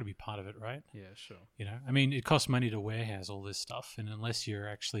 It's got to be part of it, right? Yeah, sure. It costs money to warehouse all this stuff, and unless you're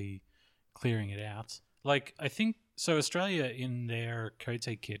actually clearing it out, like I think so. Australia in their Kote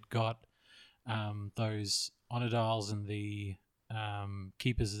kit got those honor dials and the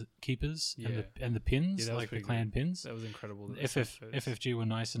keepers and the pins, like the clan good. pins. That was incredible. FFG were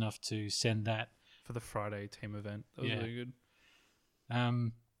nice enough to send that for the Friday team event. That was really good.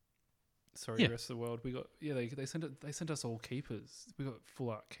 Sorry, the rest of the world. We got they sent us all keepers. We got full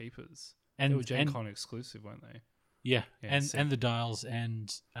art keepers. And they were Gen Con exclusive, weren't they? Yeah, and the dials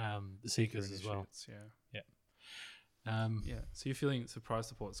and the seekers as well. Yeah. So you're feeling surprise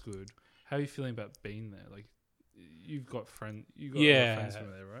support's good. How are you feeling about being there? Like, you've got friends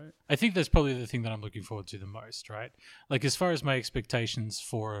from there, right? I think that's probably the thing that I'm looking forward to the most, right? Like, as far as my expectations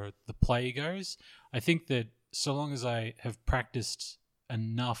for the play goes, I think that so long as I have practiced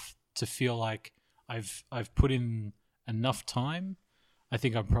enough to feel like I've put in enough time, I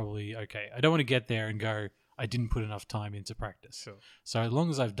think I'm probably okay. I don't want to get there and go, I didn't put enough time into practice. Sure. So as long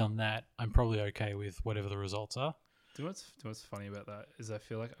as I've done that, I'm probably okay with whatever the results are. Do you know what's funny about that is I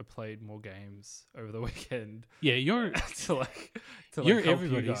feel like I played more games over the weekend. Yeah, you're to you're help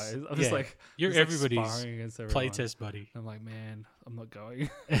everybody's. You guys. I'm just like you're everybody's playtest buddy. I'm like, man, I'm not going.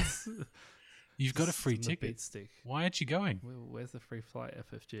 You've got a free ticket. Beat stick. Why aren't you going? Where's the free flight,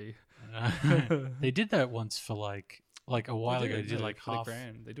 FFG? They did that once for like a while ago. They did like half.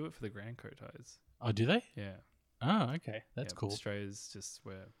 They do it for the Grand Kotais. Oh, do they? Yeah. Oh, okay, that's cool. Australia's just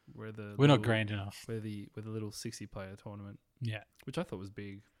we're not grand enough. We're the little 60-player tournament. Yeah, which I thought was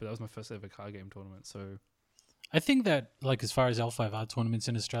big, but that was my first ever card game tournament. So I think that, like, as far as L5R tournaments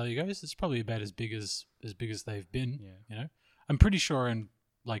in Australia goes, it's probably about as big as they've been. Yeah. I'm pretty sure in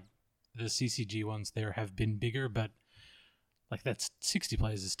like the CCG ones there have been bigger, but like that's 60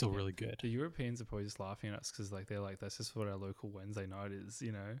 players is still really good. The Europeans are probably just laughing at us because like they're like, that's just what our local Wednesday night is,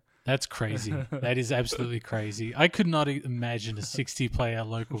 That's crazy. That is absolutely crazy. I could not imagine a 60-player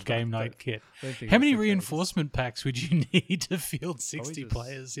local game night kit. How many reinforcement packs would you need to field 60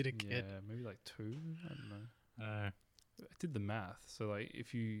 players in a kit? Yeah, maybe like 2. I don't know. I did the math. So like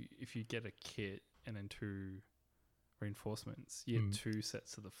if you get a kit and then 2 reinforcements, you get 2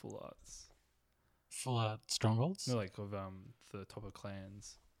 sets of the full arts. Full art strongholds? No, like of the top of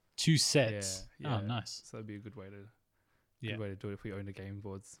clans. 2 sets. Yeah. Oh, nice. So that'd be a good way to Yeah. Good way to do it if we owned a game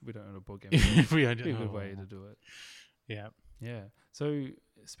boards. We don't own a board game board. If we owned It'd be a good way to do it. Yeah. Yeah. So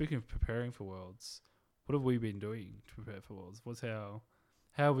speaking of preparing for Worlds, what have we been doing to prepare for Worlds? How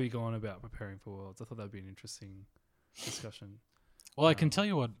have we gone about preparing for Worlds? I thought that'd be an interesting discussion. Well, I can tell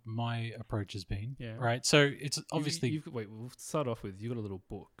you what my approach has been. Yeah. Right. So it's obviously. Wait, we'll start off with, you've got a little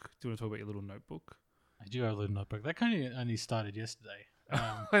book. Do you want to talk about your little notebook? I do have a little notebook. That kind of only started yesterday.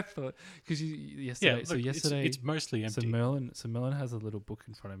 I thought because yesterday. Yeah, so look, yesterday it's mostly empty. So Merlin has a little book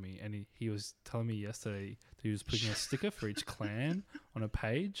in front of me, and he was telling me yesterday that he was putting a sticker for each clan on a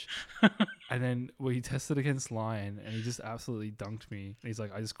page, and then he tested against Lion, and he just absolutely dunked me. And he's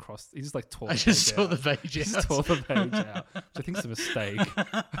like, he just like tore. I just saw the page. He just tore the page out, which I think is a mistake.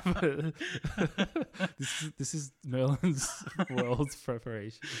 This is Merlin's World's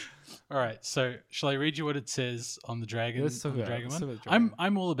preparation. All right, so shall I read you what it says on the dragon? Let's talk about dragon it. one.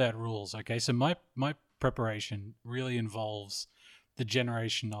 I'm all about rules. Okay, so my preparation really involves the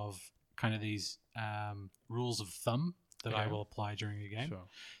generation of kind of these rules of thumb that I will apply during a game. Sure.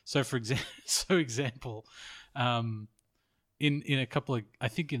 So for example, in a couple of, I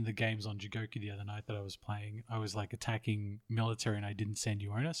think in the games on Jigoku the other night that I was playing, I was like attacking military and I didn't send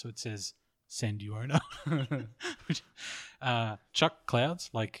you owner, so it says send you owner. Chuck clouds,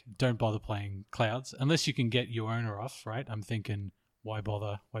 like don't bother playing clouds unless you can get your owner off, right? I'm thinking why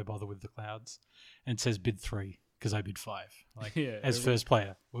bother with the clouds? And it says bid 3 because I bid 5, like as first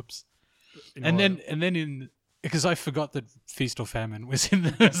player. Whoops. And then because I forgot that Feast or Famine was in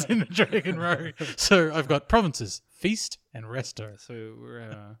the Dragon Row, so I've got provinces Feast and Resto. So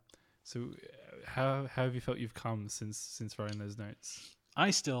we're how have you felt you've come since writing those notes?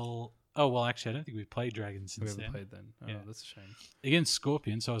 Oh, well, actually, I don't think we've played Dragons since we then. haven't played then. Oh, yeah, that's a shame. Against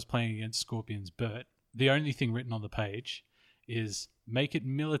Scorpion, so I was playing against Scorpion's Bert. The only thing written on the page is make it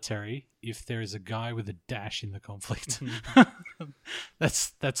military if there is a guy with a dash in the conflict.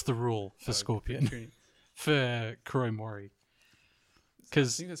 That's the rule for Scorpion. For Kuroi Mori. I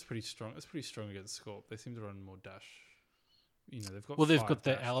Because think that's pretty strong. It's pretty strong against Scorp. They seem to run more dash. You know, they've got they've five got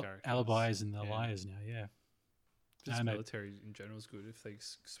the dash characters. alibis and the Yeah. liars now. Yeah, Just I know. military in general is good if they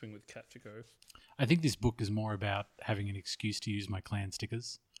swing with Cat to go. I think this book is more about having an excuse to use my clan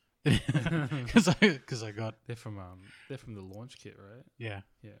stickers. Because I got They're from the launch kit, right? yeah.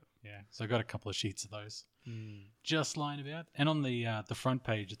 Yeah. So I got a couple of sheets of those just lying about, and on the front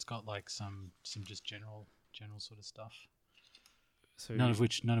page it's got like some just general sort of stuff. So None of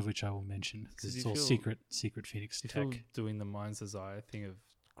which I will mention because do it's you all feel- secret Phoenix you tech. feel doing the Mind's Desire thing of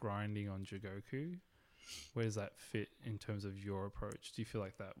grinding on Jigoku. Where does that fit in terms of your approach? Do you feel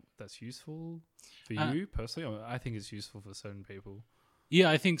like that's useful for you personally? I think it's useful for certain people. Yeah,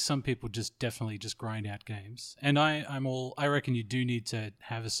 I think some people definitely grind out games, and I reckon you do need to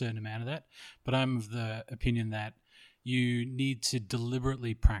have a certain amount of that, but I'm of the opinion that you need to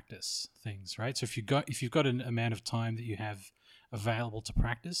deliberately practice things, right? So if you've got an amount of time that you have available to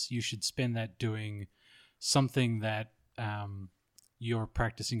practice, you should spend that doing something that you're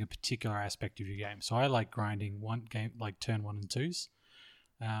practicing a particular aspect of your game. So I like grinding one game, like turn 1 and 2s,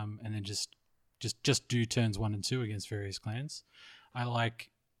 and then just do turns 1 and 2 against various clans. I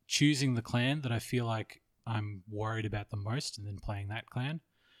like choosing the clan that I feel like I'm worried about the most and then playing that clan.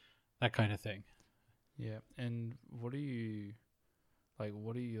 That kind of thing. Yeah, and what are your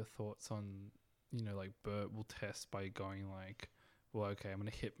thoughts on, like Bert will test by going like, well, okay, I'm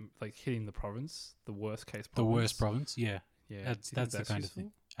going to hitting the province, the worst case province. The worst province, yeah. Yeah, That's the kind of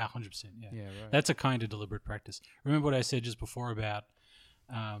thing. 100%, yeah. Yeah, right. That's a kind of deliberate practice. Remember what I said just before about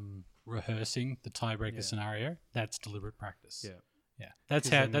rehearsing the tiebreaker scenario? That's deliberate practice. Yeah. Yeah. That's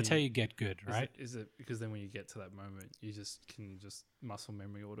how you get good, right? Is it because then when you get to that moment, you can muscle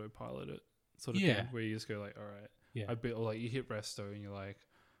memory autopilot it sort of Yeah. thing, where you just go like, all right, Yeah. or like you hit resto and you're like,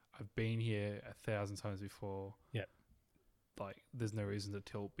 I've been here 1,000 times before. Yeah. Like there's no reason to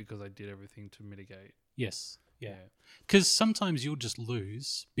tilt because I did everything to mitigate. Yes. Yeah. Because sometimes you'll just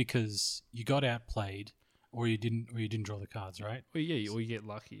lose because you got outplayed or you didn't draw the cards, right? Or you get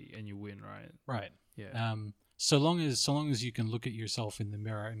lucky and you win, right? Right. Yeah. So long as you can look at yourself in the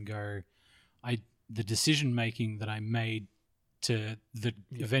mirror and go, the decision making that I made that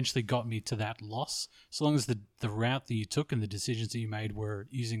eventually got me to that loss, so long as the route that you took and the decisions that you made were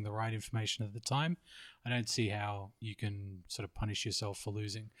using the right information at the time, I don't see how you can sort of punish yourself for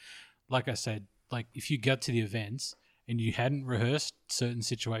losing. Like I said, like if you got to the events and you hadn't rehearsed certain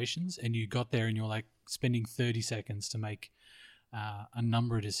situations and you got there and you're like spending 30 seconds to make a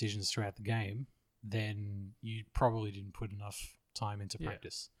number of decisions throughout the game, then you probably didn't put enough time into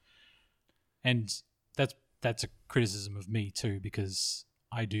practice. And that's a criticism of me too, because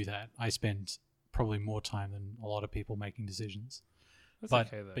I do that. I spend probably more time than a lot of people making decisions. That's But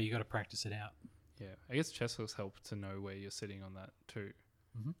okay though. but you got to practice it out. Yeah, I guess chess books help to know where you're sitting on that too.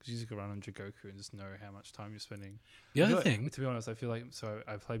 Because you just go run on Jigoku and just know how much time you're spending. The I feel other thing, to be honest, I feel like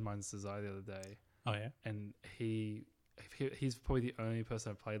I played Mind's Desire the other day, oh yeah, and he's probably the only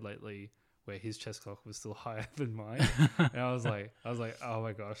person I've played lately where his chess clock was still higher than mine. And I was like, oh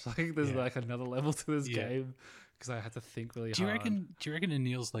my gosh, like there's like another level to this game because I had to think really do you hard. reckon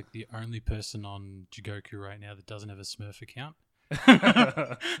Anil's like the only person on Jigoku right now that doesn't have a Smurf account?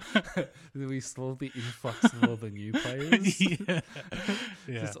 We saw the influx of all the new players.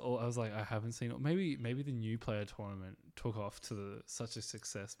 yeah. I was like, I haven't seen it. Maybe the new player tournament took off to such a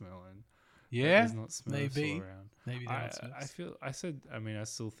success, Merlin. Yeah, There's not Smurfs maybe. all around. Maybe they're not Smurfs. I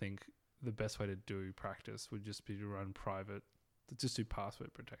still think the best way to do practice would just be to run private, just do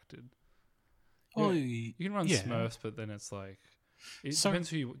password protected. Well, You can run yeah. Smurfs, but then it's like it So- depends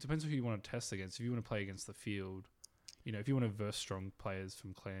who you want to test against. If you want to play against the field, if you want to verse strong players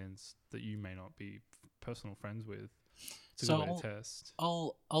from clans that you may not be personal friends with, it's a good way to test.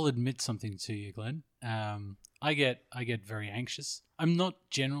 I'll admit something to you, Glenn. I get very anxious. I'm not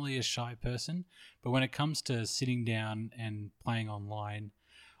generally a shy person, but when it comes to sitting down and playing online,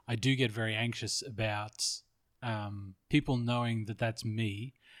 I do get very anxious about people knowing that that's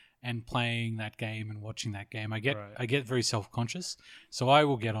me and playing that game and watching that game. I get very self-conscious, so I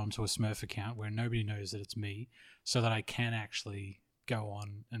will get onto a Smurf account where nobody knows that it's me, so that I can actually go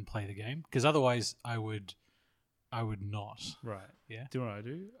on and play the game. Because otherwise, I would not. Right. Yeah. Do you know what I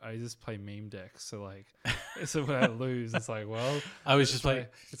do? I just play meme decks. So like, so when I lose, it's like, well, I was just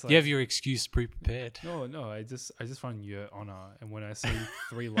like, you have your excuse pre-prepared. No. I just run Yurt Honor, and when I see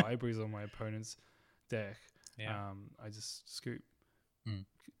 3 libraries on my opponent's deck, I just scoop.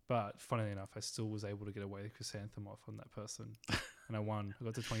 But funnily enough, I still was able to get away the Chrysanthemum off on that person, and I won. I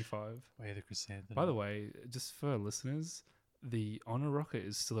got to 25. Way the Chrysanthemum. By the way, just for our listeners, the Honor Rocket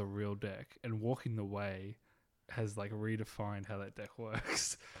is still a real deck, and Walking the Way has like redefined how that deck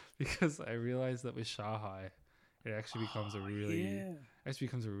works because I realized that with Shahai, it actually becomes actually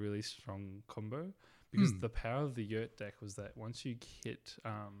becomes a really strong combo because the power of the Yurt deck was that once you hit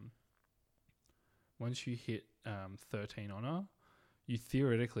 13 Honor, you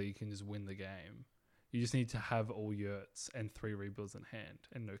theoretically can just win the game. You just need to have all Yurts and 3 rebuilds in hand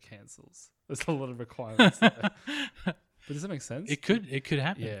and no cancels. There's a lot of requirements there. But does that make sense? It could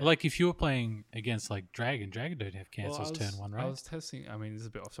happen. Yeah. Like if you were playing against like Dragon don't have cancels turn 1, right? I was testing. I mean, this is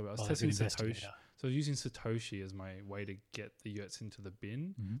a bit off topic. I was Well, testing like an Satoshi. investigator. So I was using Satoshi as my way to get the Yurts into the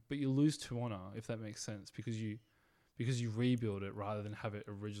bin. Mhm. But you lose 2 honor if that makes sense because you rebuild it rather than have it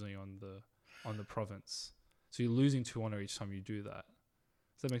originally on the province. So you're losing 2 honor each time you do that.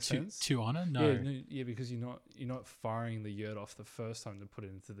 Does that make sense? 2 honor? No. Yeah, because you're not firing the Yurt off the first time to put it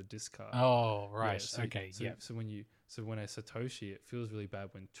into the discard. Oh, right. Yeah, Okay. Yeah. So when I Satoshi, it feels really bad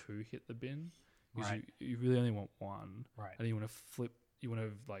when 2 hit the bin because Right. you really only want 1, Right. and then you want to flip. You want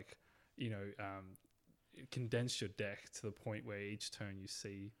to condense your deck to the point where each turn you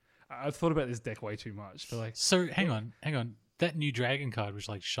see. I've thought about this deck way too much, but like So hang on. That new Dragon card, which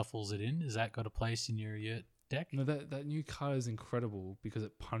like shuffles it in, has that got a place in your Yurt deck? no, that new card is incredible because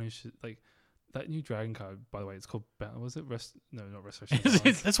it punishes like. That new Dragon card, by the way, it's called. Was it not Restoration? of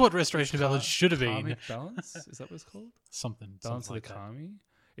Balance. That's what Restoration of Balance should have been. Karmic Balance, is that what it's called? Something. Balance something of the like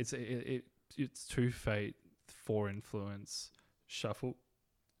that. Kami. It's 2 fate, 4 influence. Shuffle.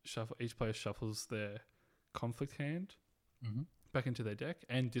 Each player shuffles their conflict hand Mhm. back into their deck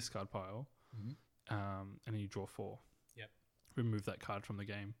and discard pile, Mhm. and then you draw 4. Yep. Remove that card from the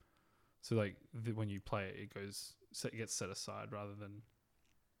game. So like when you play it, it gets set aside rather than.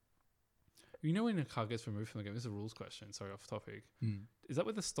 You know when a card gets removed from the game, this is a rules question. Sorry, off topic. Mm. Is that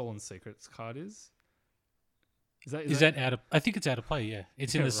what the Stolen Secrets card is? Is that out of? I think it's out of play. Yeah,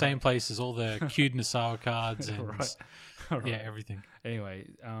 it's in Yeah, the same right. place as all the Kyud Nasawa cards and Right. yeah, everything. Anyway,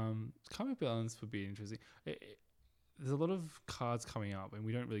 Karmic Balance would be interesting. There's a lot of cards coming up, and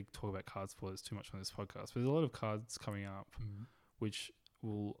we don't really talk about card spoilers too much on this podcast, but there's a lot of cards coming up Mm. which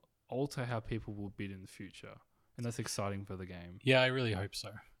will alter how people will bid in the future, and that's exciting for the game. Yeah, I really hope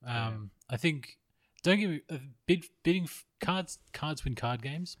so. I think. Don't get me bidding cards. Cards win card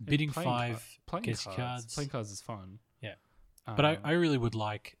games. Bidding Playing 5 playing gets cards, cards. Playing cards is fun. Yeah. But Um, I really would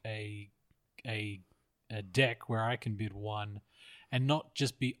like a deck where I can bid 1 and not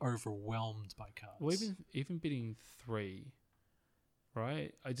just be overwhelmed by cards. well, even bidding 3,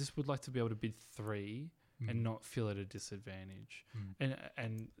 right? I just would like to be able to bid 3 and not feel at a disadvantage.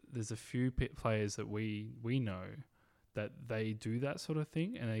 And there's a few players that we know that they do that sort of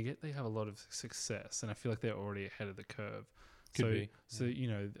thing, and they have a lot of success, and I feel like they're already ahead of the curve. Could be. So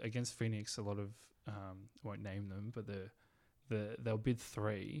against Phoenix, a lot of won't name them, but they'll bid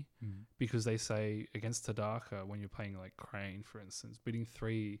 3 because they say against Tadaka, when you're playing like Crane, for instance, bidding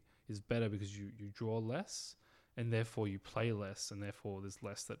 3 is better because you draw less, and therefore you play less, and therefore there's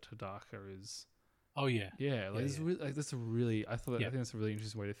less that Tadaka is. Oh yeah. That's a really. I think that's a really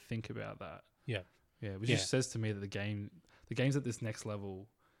interesting way to think about that. Yeah. Yeah, which just says to me that the game's at this next level.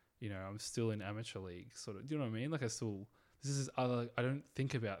 I'm still in amateur league, sort of. Do you know what I mean? Like I don't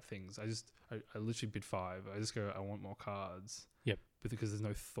think about things. I literally bid 5. I just go, I want more cards. Yep. But because there's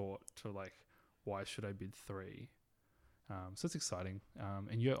no thought to like, why should I bid 3? So it's exciting.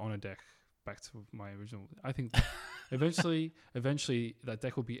 And you're on a deck. Back to my original. I think eventually that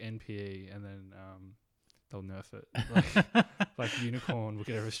deck will be NPE, and then they'll nerf it. Like Unicorn will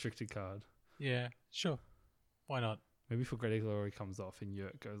get a restricted card. Yeah, sure. Why not? Maybe for Greater Glory comes off and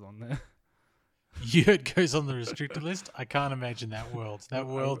Yurt goes on there. Yurt goes on the restricted list. I can't imagine that world. That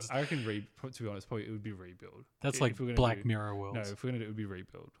world. I reckon, to be honest, probably it would be Rebuild. That's If like we're gonna Black do- Mirror world. No, if we're going to do it, would be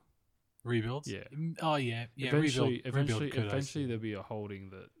Rebuild. Rebuilds. Yeah. Oh yeah. Yeah. Eventually, rebuild could, I eventually see. there'll be a holding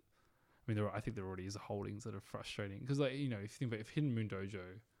that. I mean, I think there already is holdings that are frustrating because, like, if you think about if Hidden Moon Dojo.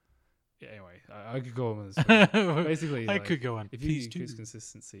 Yeah, anyway, I could go on with this. Basically, I like, could go on. if you Please increase do.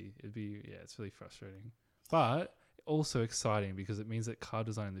 consistency, it's really frustrating, but also exciting because it means that card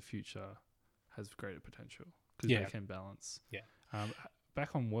design in the future has greater potential because Yeah. they can balance. Yeah.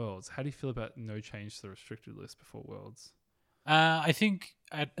 Back on Worlds, how do you feel about no change to the restricted list before Worlds? I think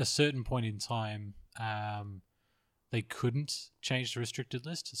at a certain point in time, they couldn't change the restricted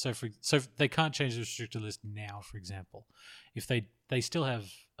list. So they can't change the restricted list now. For example, if they still have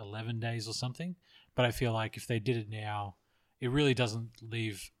 11 days or something, but I feel like if they did it now, it really doesn't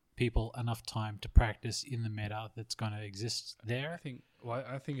leave people enough time to practice in the meta that's going to exist there.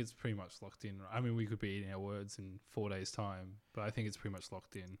 I think it's pretty much locked in. I mean, we could be eating our words in 4 days' time, but I think it's pretty much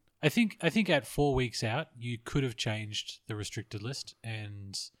locked in. I think at 4 weeks out, you could have changed the restricted list,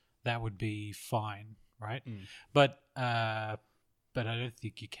 and that would be fine, right? But I don't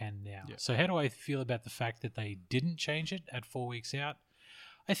think you can now. Yeah. So how do I feel about the fact that they didn't change it at 4 weeks out?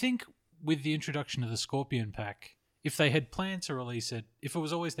 I think with the introduction of the Scorpion pack, if they had planned to release it, if it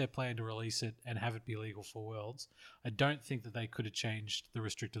was always their plan to release it and have it be legal for Worlds, I don't think that they could have changed the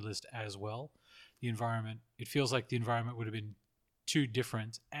restricted list as well. The environment, it feels like the environment would have been too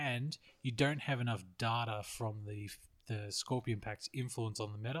different, and you don't have enough data from the Scorpion pack's influence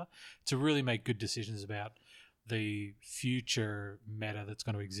on the meta to really make good decisions about the future meta that's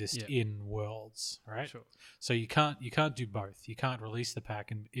going to exist in Worlds, right? Sure. So you can't do both. You can't release the pack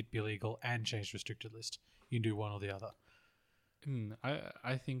and it be legal and change restricted list. You can do one or the other.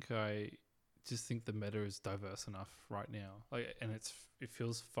 I just think the meta is diverse enough right now, and it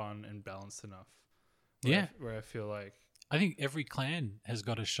feels fun and balanced enough. Where I feel like I think every clan has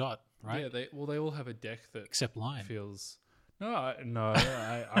got a shot, right? Yeah, they all have a deck that except Lion feels.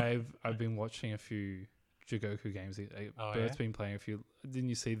 I've been watching a few Jigoku games. Bert's been playing a few. Didn't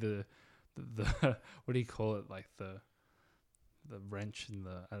you see the what do you call it? Like the wrench in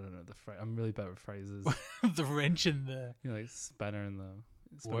the, I don't know, I'm really bad with phrases. The wrench in the, like spanner in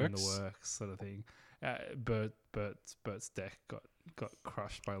the works sort of thing. Bert's deck got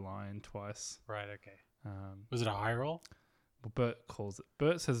crushed by Lion twice. Right. Okay. Was it a high roll? Well,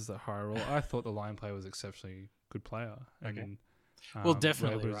 Bert says it's a high roll. I thought the Lion player was exceptionally good player. Okay. And, well,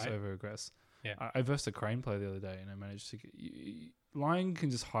 definitely, right? right? Over aggress. Yeah. I versed a Crane player the other day, and I managed to get. Lion can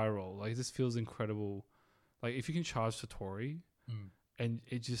just high roll. Like, this feels incredible. Like, if you can charge Satori, and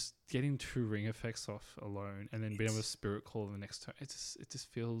it just getting 2 ring effects off alone, and then being able to spirit call the next turn, it just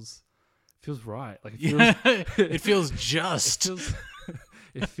feels right. Like, it feels just.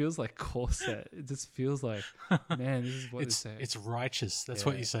 It feels like corset. It just feels like, man, this is what it's righteous. That's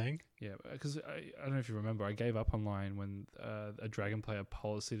what you're saying. Yeah, because I don't know if you remember, I gave up online when a dragon player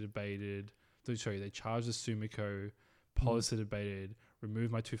policy debated. To show you, they charged the Sumiko, policy debated,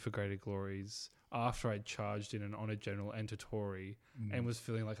 removed my 2 for greater glories after I'd charged in an honor general and Totori, and was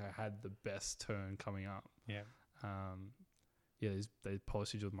feeling like I had the best turn coming up. Yeah. They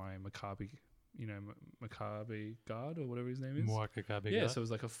policy with my Makabe. Makabe Guard or whatever his name is. Makabe Guard. Yeah, so it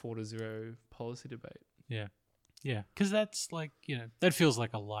was like a 4-0 policy debate. Yeah. Yeah, because that's like, that feels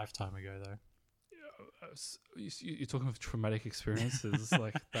like a lifetime ago, though. You're talking of traumatic experiences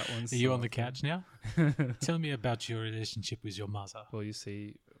like that one. Are you on the couch now? Tell me about your relationship with your mother. Well, you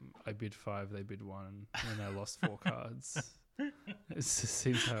see, I bid 5, they bid 1, and I lost 4 cards. It just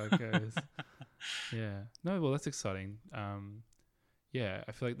seems how it goes. Yeah. No, well, that's exciting. Yeah,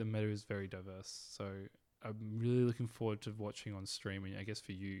 I feel like the meta is very diverse. So I'm really looking forward to watching on stream. And I guess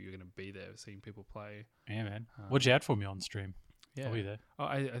for you, you're going to be there seeing people play. Yeah, man. Watch out for me on stream. Yeah. I'll be there. Oh,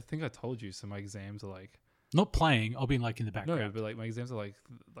 I think I told you. So my exams are like... Not playing. I'll be like in the background. No, but like my exams are like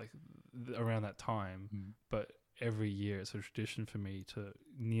around that time. But every year it's a tradition for me to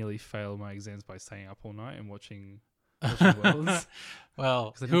nearly fail my exams by staying up all night and watching Worlds.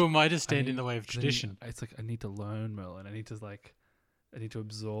 Well, who am I to stand in the way of tradition? It's like I need to learn, Merlin. I need to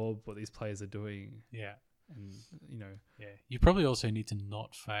absorb what these players are doing. Yeah. And, Yeah. You probably also need to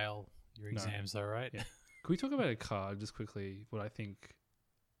not fail your exams, though, right? Yeah. Can we talk about a card just quickly? What I think,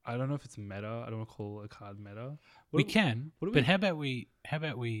 I don't know if it's meta. I don't want to call a card meta. We can, but how about we have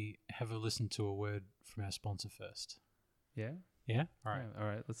a listen to a word from our sponsor first? Yeah? Yeah? All right. Yeah, all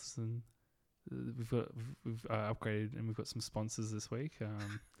right, let's listen. We've upgraded and we've got some sponsors this week.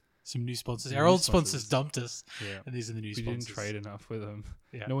 Some new sponsors. Our old sponsors dumped us. Yeah. And these are the new sponsors. We didn't trade enough with them.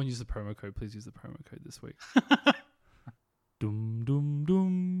 Yeah. No one used the promo code. Please use the promo code this week. Doom, doom,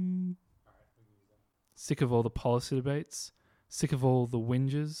 doom. Sick of all the policy debates? Sick of all the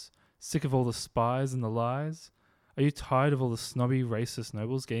whinges? Sick of all the spies and the lies? Are you tired of all the snobby, racist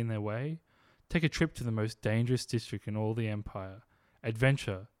nobles getting their way? Take a trip to the most dangerous district in all the empire.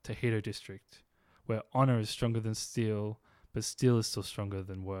 Adventure to Hito District, where honor is stronger than steel, but steel is still stronger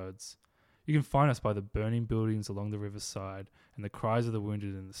than words. You can find us by the burning buildings along the riverside and the cries of the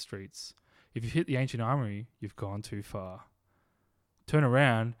wounded in the streets. If you've hit the ancient armory, you've gone too far. Turn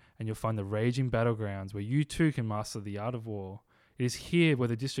around and you'll find the raging battlegrounds where you too can master the art of war. It is here where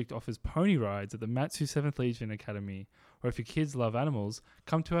the district offers pony rides at the Matsu 7th Legion Academy, or if your kids love animals,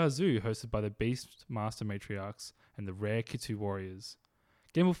 come to our zoo hosted by the Beast Master Matriarchs and the rare Kitsu Warriors.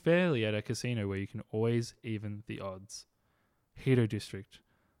 Gamble fairly at a casino where you can always even the odds. Hito District,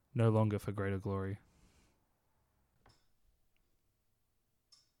 no longer for greater glory.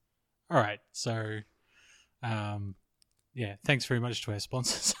 All right. So, yeah, thanks very much to our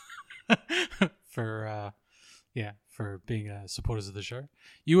sponsors for being supporters of the show.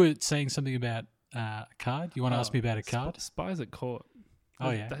 You were saying something about a card. You want to ask me about a card? Spies at Court.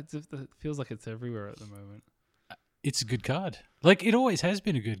 Oh, yeah. That feels like it's everywhere at the moment. It's a good card. Like, it always has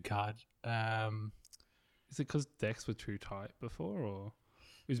been a good card. Is it because decks were too tight before, or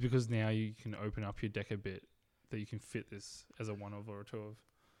is it because now you can open up your deck a bit that you can fit this as a 1 of or a 2 of?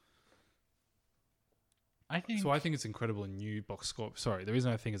 I think it's incredible in New Box Scorpion. Sorry, the reason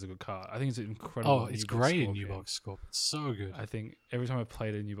I think it's a good card, I think it's incredible. Oh, it's great in New Box Scorpion. It's so good. I think every time I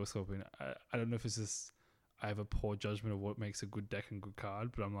played a New Box Scorpion, I don't know if it's just I have a poor judgment of what makes a good deck and good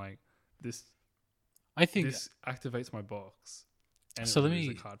card, but I'm like, this activates my box, and so it removes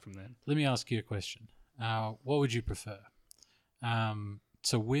the card from then. Let me ask you a question. What would you prefer?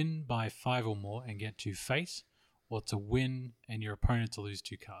 To win by 5 or more and get 2 fate, or to win and your opponent to lose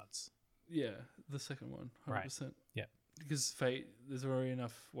 2 cards? Yeah, the second one, 100%. Right. Yeah. Because fate, there's already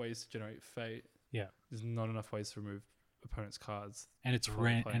enough ways to generate fate. Yeah. There's not enough ways to remove opponent's cards. And it's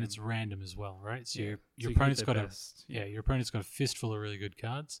it's random as well, right? So yeah. your opponent's got your opponent's got a fistful of really good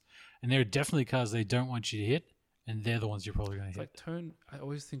cards, and there are definitely cards they don't want you to hit, and they're the ones you're probably going to hit. Like I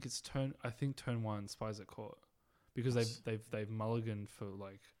always think it's turn. I think turn 1 Spies at Court, because they've mulliganed for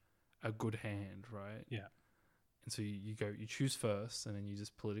like a good hand, right? Yeah. And so you choose first, and then you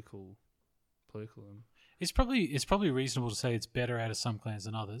just political them. It's probably reasonable to say it's better out of some clans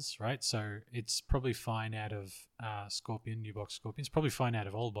than others, right? So it's probably fine out of Scorpion, New Box Scorpion. It's probably fine out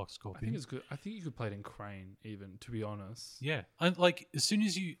of Old Box Scorpion. I think it's good. I think you could play it in Crane, even, to be honest. Yeah, like as soon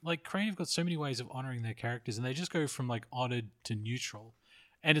as you like Crane have got so many ways of honoring their characters, and they just go from like honored to neutral,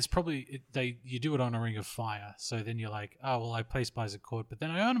 and it's probably you do it on a Ring of Fire, so then you're like, oh well, I play Spies at Court, but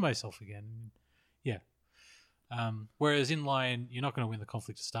then I honor myself again. Yeah. Whereas in Lion, you're not going to win the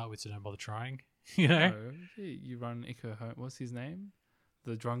conflict to start with, so don't bother trying. You know, no, you run Ico home. What's his name?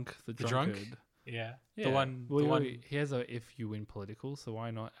 The drunkard. Yeah. The one. He has a if you win political, so why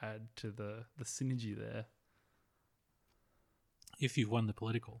not add to the synergy there? If you've won the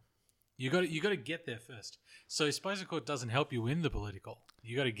political, you got to get there first. So Spies at Court doesn't help you win the political.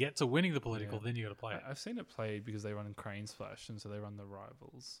 You got to get to winning the political, then you got to play it. I've seen it played because they run Crane Splash, and so they run the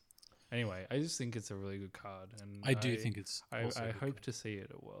rivals. Anyway, I just think it's a really good card, and I do think it's. I hope to see it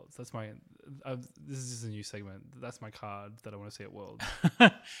at Worlds. That's my. This is just a new segment. That's my card that I want to see at Worlds.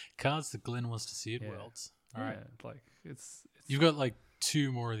 Cards that Glenn wants to see at Worlds. All right, like it's. You've got like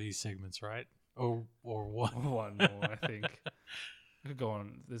 2 more of these segments, right? Or one. One more, I think. I could go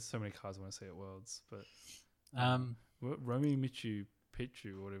on. There's so many cards I want to see at Worlds, but Romy Michu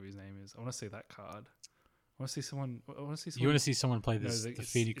Pichu, or whatever his name is. I want to see that card. I want to see someone. You want to see someone play the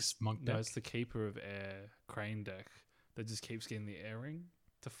Phoenix Monk deck? No, it's the Keeper of Air Crane deck that just keeps getting the air ring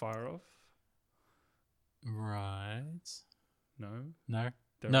to fire off. Right. No.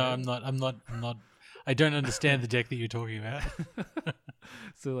 I'm not. I don't understand the deck that you're talking about.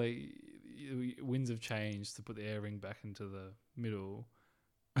 So like, Winds of Change to put the air ring back into the middle.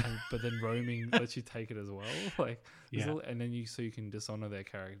 But then roaming lets you take it as well, like and then you can dishonor their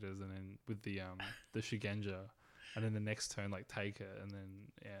characters, and then with the Shigenja, and then the next turn like take it, and then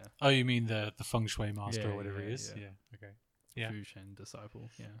Oh, you mean the Feng Shui Master or whatever it is? Yeah. Okay. Yeah. Fushen Disciple.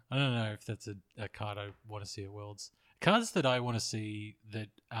 Yeah. I don't know if that's a card I want to see at Worlds. Cards that I want to see that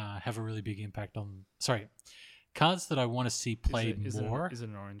have a really big impact on. Sorry. Cards that I want to see played more. Is it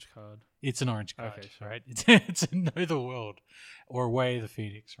an orange card? It's an orange card, okay, sure. right? It's a Know the World or Way of the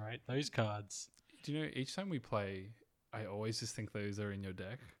Phoenix, right? Those cards. Do you know, each time we play, I always just think those are in your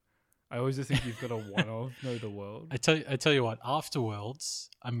deck. I always just think you've got a one of Know the World. I tell you what, after Worlds,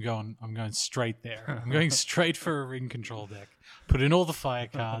 I'm going straight there. I'm going straight for a ring control deck. Put in all the fire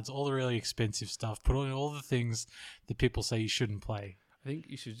cards, all the really expensive stuff. Put in all the things that people say you shouldn't play. I think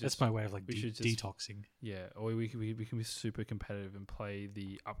you should just... That's my way of like detoxing. Yeah, or we can be super competitive and play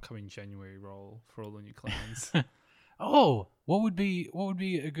the upcoming January roll for all the new clans. Oh, what would be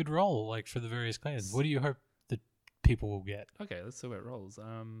a good roll like for the various clans? What do you hope that people will get? Okay, let's talk about rolls.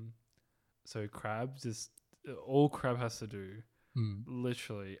 So Crab, all Crab has to do,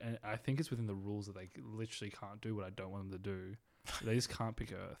 literally, and I think it's within the rules that they literally can't do what I don't want them to do. They just can't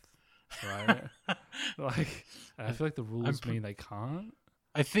pick Earth. Right, like I feel like the rules mean they can't.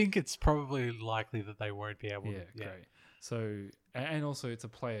 I think it's probably likely that they won't be able to. Yeah, great. So and also it's a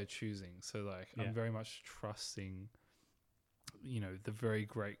player choosing. So like I'm very much trusting, the very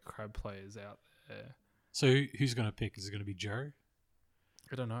great Crab players out there. So who's going to pick? Is it going to be Joe?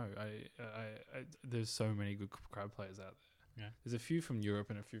 I don't know. I there's so many good Crab players out there. Yeah, there's a few from Europe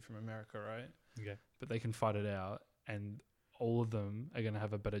and a few from America, right? Okay, but they can fight it out and. all of them are going to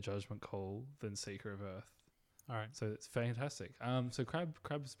have a better judgment call than Seeker of Earth. All right. So it's fantastic. So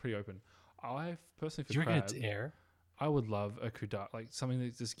crab's pretty open. I personally for Do you reckon crab, it's air? I would love a Kudaka, like something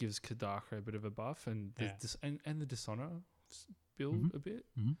that just gives Kudaka a bit of a buff and Yeah. and the Dishonor build Mhm. a bit.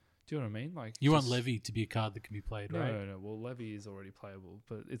 Mhm. Do you know what I mean? Like You want just- Levy to be a card that can be played, No, right? no. Well, Levy is already playable,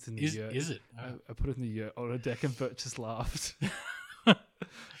 but it's in the Is yurt. it? I put it in the yurt on a deck, and Bert just laughed.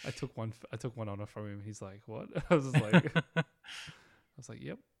 I took one honor from him. He's like, "What?" I was like,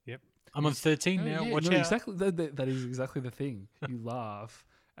 "Yep." I'm on 13 Oh, now. yeah, Watch no, out. exactly. That is exactly the thing. You laugh,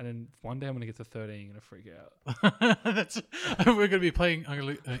 and then one day I'm gonna get to 13. You're gonna freak out. That's we're going to be playing.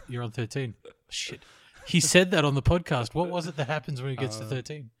 You're on 13. Shit. He said that on the podcast. What was it that happens when he gets to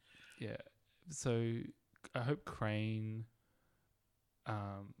 13? Yeah. So I hope Crane.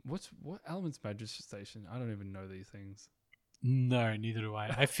 What Element's Magistrate Station? I don't even know these things. No, neither do I.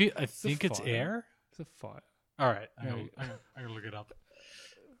 I think it's fire. air. It's a fire. All right, I'm No. going to look it up.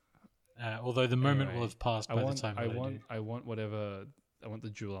 Although the moment will Anyway, have passed by the time I that want do. I want whatever. I want the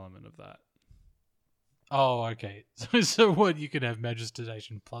dual element of that. Oh, okay. So what? You can have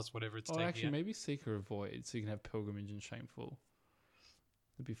Magistration plus whatever it's Oh, taking. actually, out. maybe Seeker of Void, so you can have Pilgrimage and Shameful.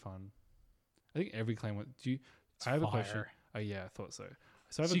 It'd be fun. I think every claim. It's I have a question. fire. Oh yeah, I thought so. So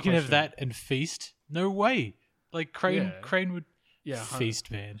So I have a you can have question. that and feast? No way. Like Yeah. Crane would Yeah, feast,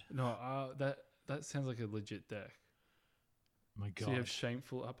 man. No, that sounds like a legit deck. My God. So you have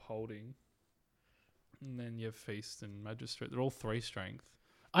Shameful, Upholding, and then you have Feast and Magistrate. They're all 3 strength.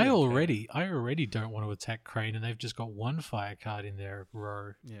 I Yeah, already don't want to attack Crane, and they've just got 1 fire card in their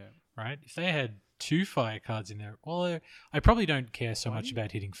row, Yeah. right? If they had 2 fire cards in there, well, I probably don't care so Why much do you-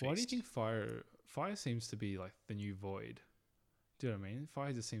 about hitting feast. Why do you think Fire seems to be like the new Void? Do you know what I mean?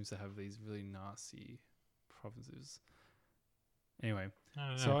 Fire just seems to have these really nasty provinces. Anyway, I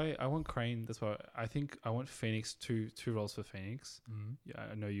don't know. so I want Crane. That's why I think I want Phoenix. Two rolls for Phoenix. Mhm. Yeah,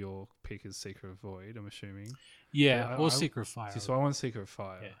 I know your pick is Seeker of Void. I'm assuming. Yeah, I- or I- Secret Fire. So I want Seeker of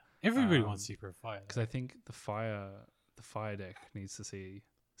Fire. Yeah. Everybody um, wants Secret Fire. Because I think the fire deck needs to see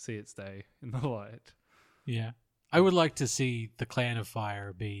its day in the light. Yeah. I would like to see the Clan of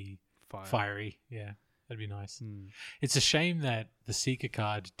Fire be Fire. fiery. Yeah, that'd be nice. Hmm. It's a shame that the Seeker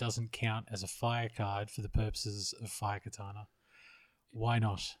card doesn't count as a fire card for the purposes of Fire Katana. Why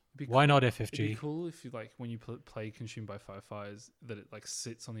not? It'd be Why not It'd be FFG? cool if you like when you play Consumed by Fireflies that it like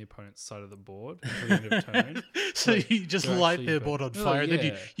sits on the opponent's side of the board until the end of turn. So Like, you just they're light actually their burn- board on No, fire, and then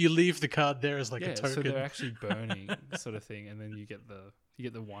yeah. you leave the card there as like yeah, a token. so they're actually burning sort of thing, and then you get the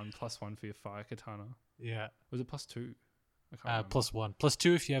 1+1 for your Fire Katana. yeah. Was it +2? I can't remember. +1.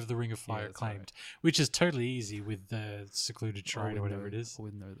 +2 if you have the Ring of Fire that's claimed, right. which is totally easy with the Secluded Shrine or whatever it is. Or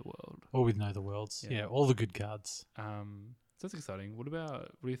with Know the World. Or with Know the Worlds. Yeah. Yeah, all the good cards. So that's exciting. What are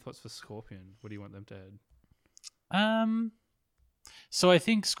your thoughts for Scorpion? What do you want them to add? So I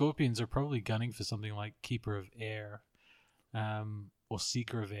think Scorpions are probably gunning for something like Keeper of Air, or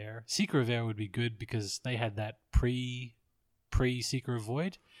Seeker of Air. Seeker of Air would be good because they had that pre Seeker of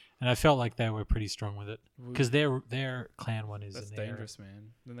Void, and I felt like they were pretty strong with it because their clan one is That's an air. dangerous,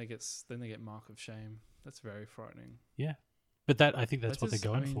 man. Then they get Mark of Shame. That's very frightening. Yeah, but that I think that's what just-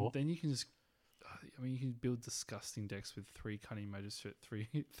 they're going for. Then you can just, you can build disgusting decks with 3 Cunning Magistrate, 3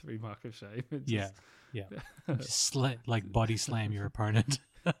 Mark of Shame. It Yeah, just- yeah. Just like body slam your opponent.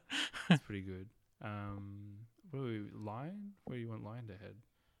 It's pretty good. What do we Lion? Where do you want Lion to head?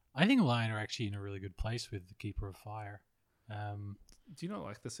 I think Lion are actually in a really good place with the Keeper of Fire. Do you not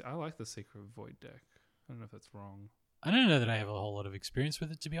like this? I like the Seeker of Void deck. I don't know if that's wrong. I don't know that I have a whole lot of experience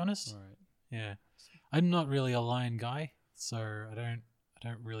with it, to be honest. Right. Yeah, I'm not really a Lion guy, so I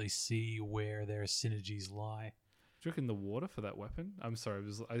don't really see where their synergies lie. Do you reckon the water for that weapon? I'm sorry,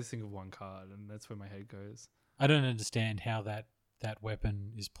 I just think of one card, and that's where my head goes. I don't understand how that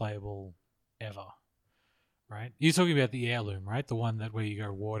weapon is playable ever. Right? You're talking about the heirloom, right? The one that where you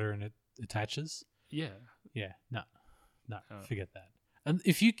go water and it attaches. Yeah. Yeah, no, Oh. forget that. And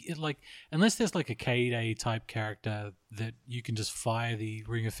if you unless there's like a K-Day type character that you can just fire the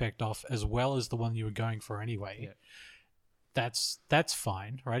ring effect off as well as the one you were going for anyway, Yeah. that's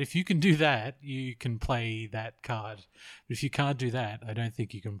fine, right? If you can do that, you can play that card. But if you can't do that, I don't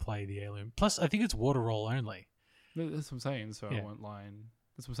think you can play the heirloom. Plus, I think it's water roll only. No, that's what I'm saying. So Yeah. I want Lion.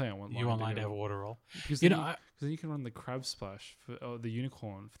 That's what I'm saying. I want Lion. You want to Lion to go- have a water roll. Because You then know, because then you can run the Crab Splash for the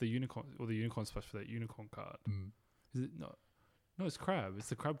Unicorn Splash for that Unicorn card. Is it not? No, it's Crab. It's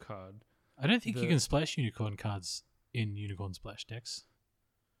the Crab card. I don't think you The- can splash unicorn cards in Unicorn Splash decks.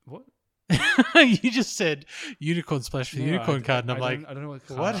 What? You just said Unicorn Splash for the No, Unicorn card, and I'm like, I don't know what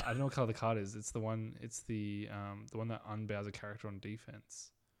card, what? I don't know what color the card is. It's the one. It's the one that unbows a character on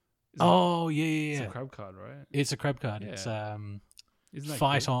defense. Oh yeah. It's a crab card, right? It's a crab card. Yeah. It's Isn't that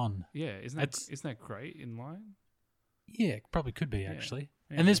Fight good? On. Yeah, isn't That's- that great in line? Yeah, it probably could be actually.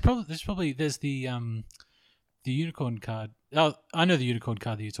 Yeah. And there's the unicorn card. Oh, I know the unicorn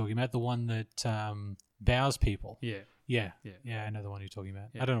card that you're talking about. The one that bows people. Yeah, Yeah. Yeah. I know the one you're talking about.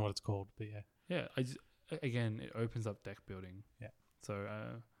 Yeah. I don't know what it's called, but yeah. yeah. Again, it opens up deck building. Yeah. So,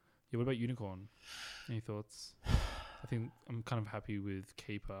 what about unicorn? Any thoughts? I think I'm kind of happy with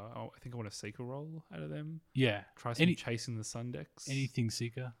keeper. I think I want a seeker roll out of them. Yeah. Try some chasing the sun decks. Anything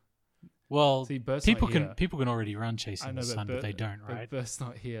seeker. Well, See, Burt's people not can here. people can already run I chasing know, the sun, but they don't, But right? Burt's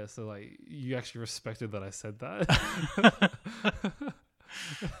not here, so like you actually respected that I said that.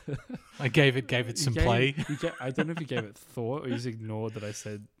 I gave it some play. I don't know if you gave it thought or you just ignored that I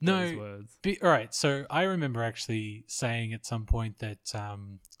said No. those words. All right, so I remember actually saying at some point that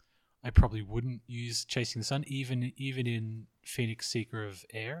I probably wouldn't use Chasing the Sun, even in Phoenix Seeker of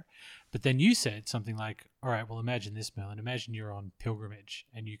Air. But then you said something like, all right, well, imagine this, Merlin. Imagine you're on pilgrimage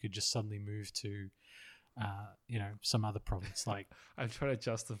and you could just suddenly move to, some other province. Like, I'm trying to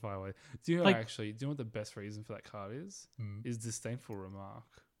justify why. Do you know do you know what the best reason for that card is? Is disdainful remark.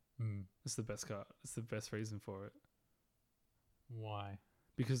 It's the best card. It's the best reason for it. Why?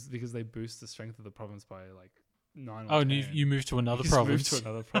 Because they boost the strength of the province by like 9 or Oh, 10. and you move to another You just province. move to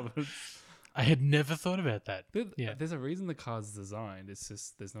another province. I had never thought about that. Yeah. There's a reason the card's designed. It's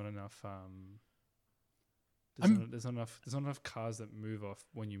just there's not enough. There's not enough cards that move off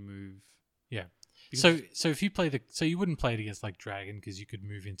when you move. Yeah. Because- So if you play you wouldn't play it against like Dragon because you could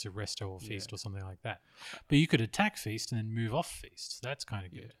move into Resto or Feast or something like that, but you could attack Feast and then move off Feast. So that's kind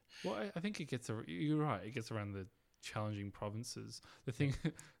of good. Well, I think it gets. You're right. It gets around the challenging provinces. The thing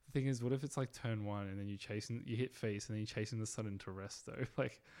is, what if it's like turn 1 and then you hit Feast and then you chasing the sun into Resto?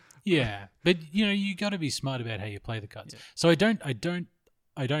 Like, Yeah, but you got to be smart about how you play the cards. Yeah. So I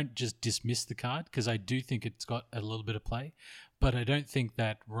don't just dismiss the card because I do think it's got a little bit of play, but I don't think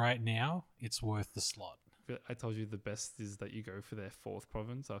that right now it's worth the slot. but I told you the best is that you go for their 4th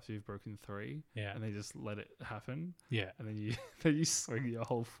province after you've broken 3. Yeah. And they just let it happen. Yeah, And then you swing your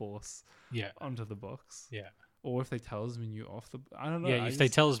whole force yeah, onto the box. yeah, Or if they talisman you off the. I don't know. yeah. I If they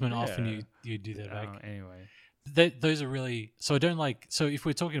just- talisman off and yeah. you do that back. Anyway. Those are really so. I don't like. So if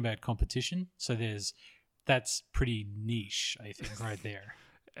we're talking about competition, that's pretty niche. I think right there.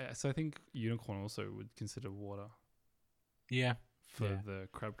 So I think Unicorn also would consider water Yeah, for Yeah. the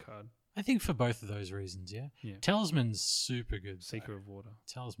crab card. I think for both of those reasons. Yeah, Yeah. Talisman's super good. though. Seeker of water.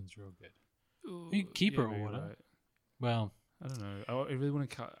 Talisman's real good. Ooh, Keeper of maybe water. right. Well, I don't know.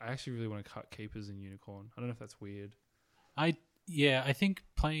 I actually really want to cut keepers in Unicorn. I don't know if that's weird. I think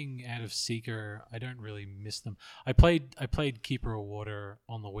playing out of Seeker, I don't really miss them. I played Keeper of Water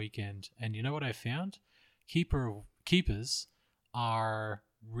on the weekend, and you know what I found? Keepers are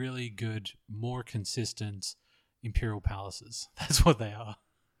really good, more consistent Imperial Palaces. That's what they are.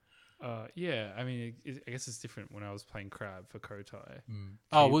 Yeah, I mean, I guess it's different when I was playing Crab for Kotai.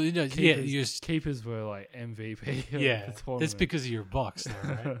 Oh well, Keepers were like MVP. of yeah. the That's tournament. because of your box, though,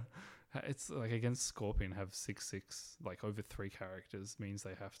 right? It's like against Scorpion have 6/6, like over 3 characters means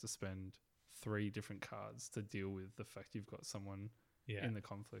they have to spend 3 different cards to deal with the fact you've got someone Yeah, in the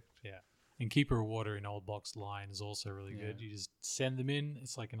conflict. yeah. And Keeper of Water in Old Box Line is also really good. Yeah. You just send them in.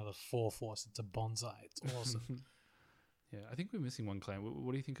 It's like another 4 force. It's a bonsai. It's awesome. Yeah, I think we're missing one clan.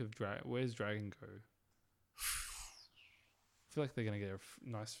 What do you think of Where's Dragon go? I feel like they're gonna get a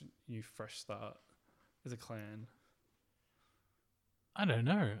nice new fresh start as a clan. I don't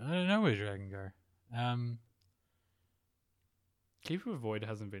know where Dragon go. Keeper of Void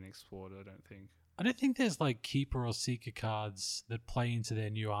hasn't been explored, I don't think. I don't think there's like Keeper or Seeker cards that play into their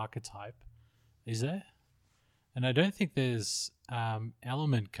new archetype. Is there? And I don't think there's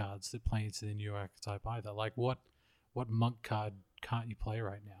element cards that play into the new archetype either. Like what monk card can't you play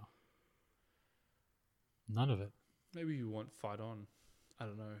right now? None of it. Maybe you want Fight On. I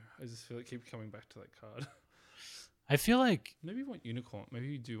don't know. I just feel like keep coming back to that card. I feel like Maybe you want Unicorn. Maybe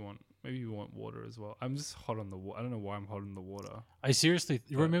you want water as well. I'm just hot on the water. I don't know why I'm hot on the water. I seriously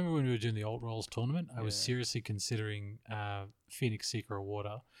remember when we were doing the Alt Rolls tournament, I was Yeah. seriously considering Phoenix Seeker or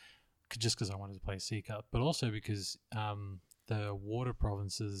Water, just because I wanted to play Seeker, but also because the Water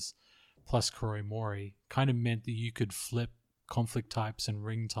provinces plus Koroi Mori kind of meant that you could flip conflict types and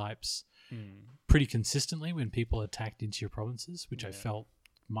ring types pretty consistently when people attacked into your provinces, which I Yeah. felt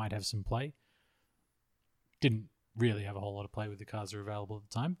might have some play. Didn't really have a whole lot of play with the cards that were available at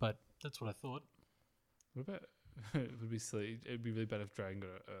the time, but that's what I thought. What about it would be silly. It'd be really bad if Dragon got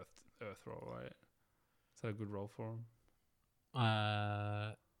an Earth roll, right? Is that a good roll for him?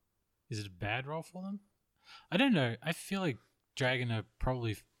 Is it a bad roll for them? I don't know. I feel like Dragon are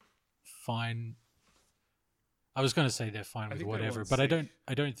probably fine. I was going to say they're fine with think they whatever, want but I Seek.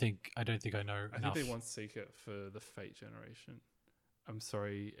 don't think I know I enough. think they want Seeker for the Fate generation. I'm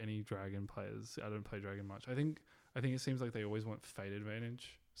sorry, any Dragon players. I don't play Dragon much. I think it seems like they always want Fate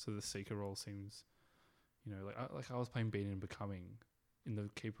advantage. So the Seeker role seems, like I was playing Being and Becoming in the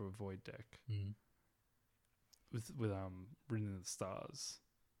Keeper of Void deck Mm. with Written in the Stars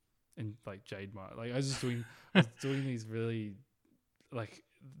and like Jade Mart. Like I was just doing these really like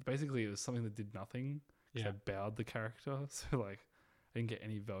basically it was something that did nothing. Yeah. I bowed the character, so like I didn't get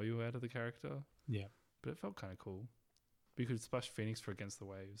any value out of the character. Yeah. But it felt kind of cool. We could splash Phoenix for Against the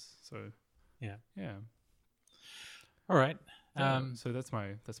Waves. So Yeah. yeah. All right. So that's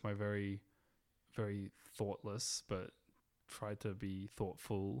my very, very thoughtless but tried to be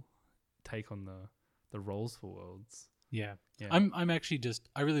thoughtful take on the roles for Worlds. Yeah. Yeah. I'm actually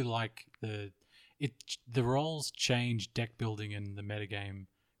I really like the roles change deck building and the metagame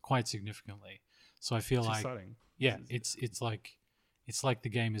quite significantly. So I feel It's like exciting. yeah, it's like the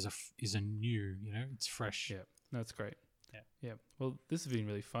game is a new, it's fresh. Yeah. No, it's great. Yeah. Yeah. Well, this has been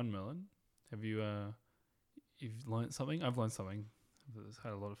really fun, Merlin. Have you you've learned something? I've learned something. I've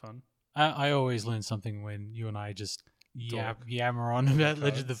had a lot of fun. I always learn something when you and I just Talk. yammer on about Cards.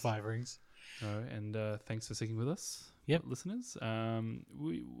 Legend of the Five Rings. And thanks for sticking with us. Yep. Listeners.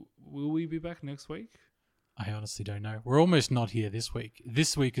 Will we be back next week? I honestly don't know. We're almost not here this week.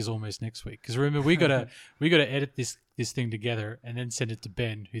 This week is almost next week. Because remember, we gotta edit this thing together and then send it to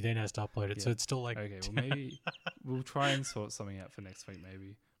Ben, who then has to upload it. Yeah. So it's still like Okay, well maybe we'll try and sort something out for next week,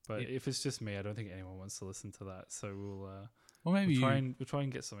 maybe. But Yeah. if it's just me, I don't think anyone wants to listen to that. So well, maybe we'll try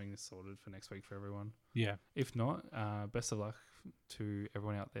and get something sorted for next week for everyone. yeah. If not, best of luck to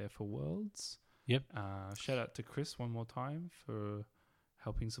everyone out there for Worlds. Yep. Shout out to Chris one more time for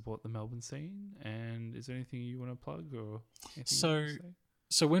helping support the Melbourne scene. And is there anything you want to plug or anything you want to say?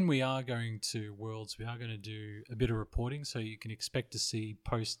 So when we are going to Worlds, we are going to do a bit of reporting, so you can expect to see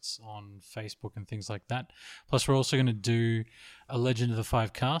posts on Facebook and things like that. Plus, we're also going to do a Legend of the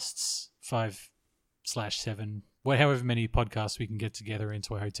Five casts, 5/7, however many podcasts we can get together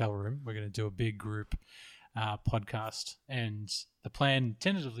into a hotel room. We're going to do a big group podcast, and the plan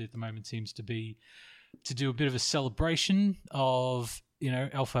tentatively at the moment seems to be to do a bit of a celebration of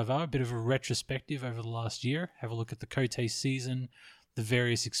L5R, a bit of a retrospective over the last year. Have a look at the Kote season, the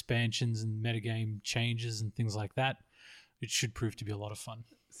various expansions and metagame changes and things like that. It should prove to be a lot of fun.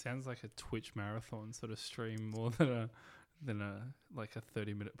 Sounds like a Twitch marathon sort of stream more than a like a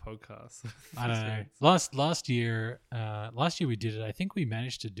 30-minute podcast. I don't know. Last year we did it. I think we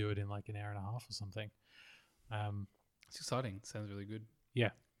managed to do it in like an hour and a half or something. It's exciting. Sounds really good. Yeah.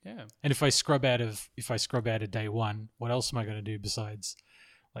 Yeah. And if I scrub out of day one, what else am I going to do besides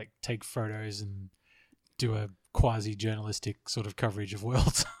like take photos and do a quasi journalistic sort of coverage of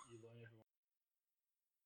Worlds?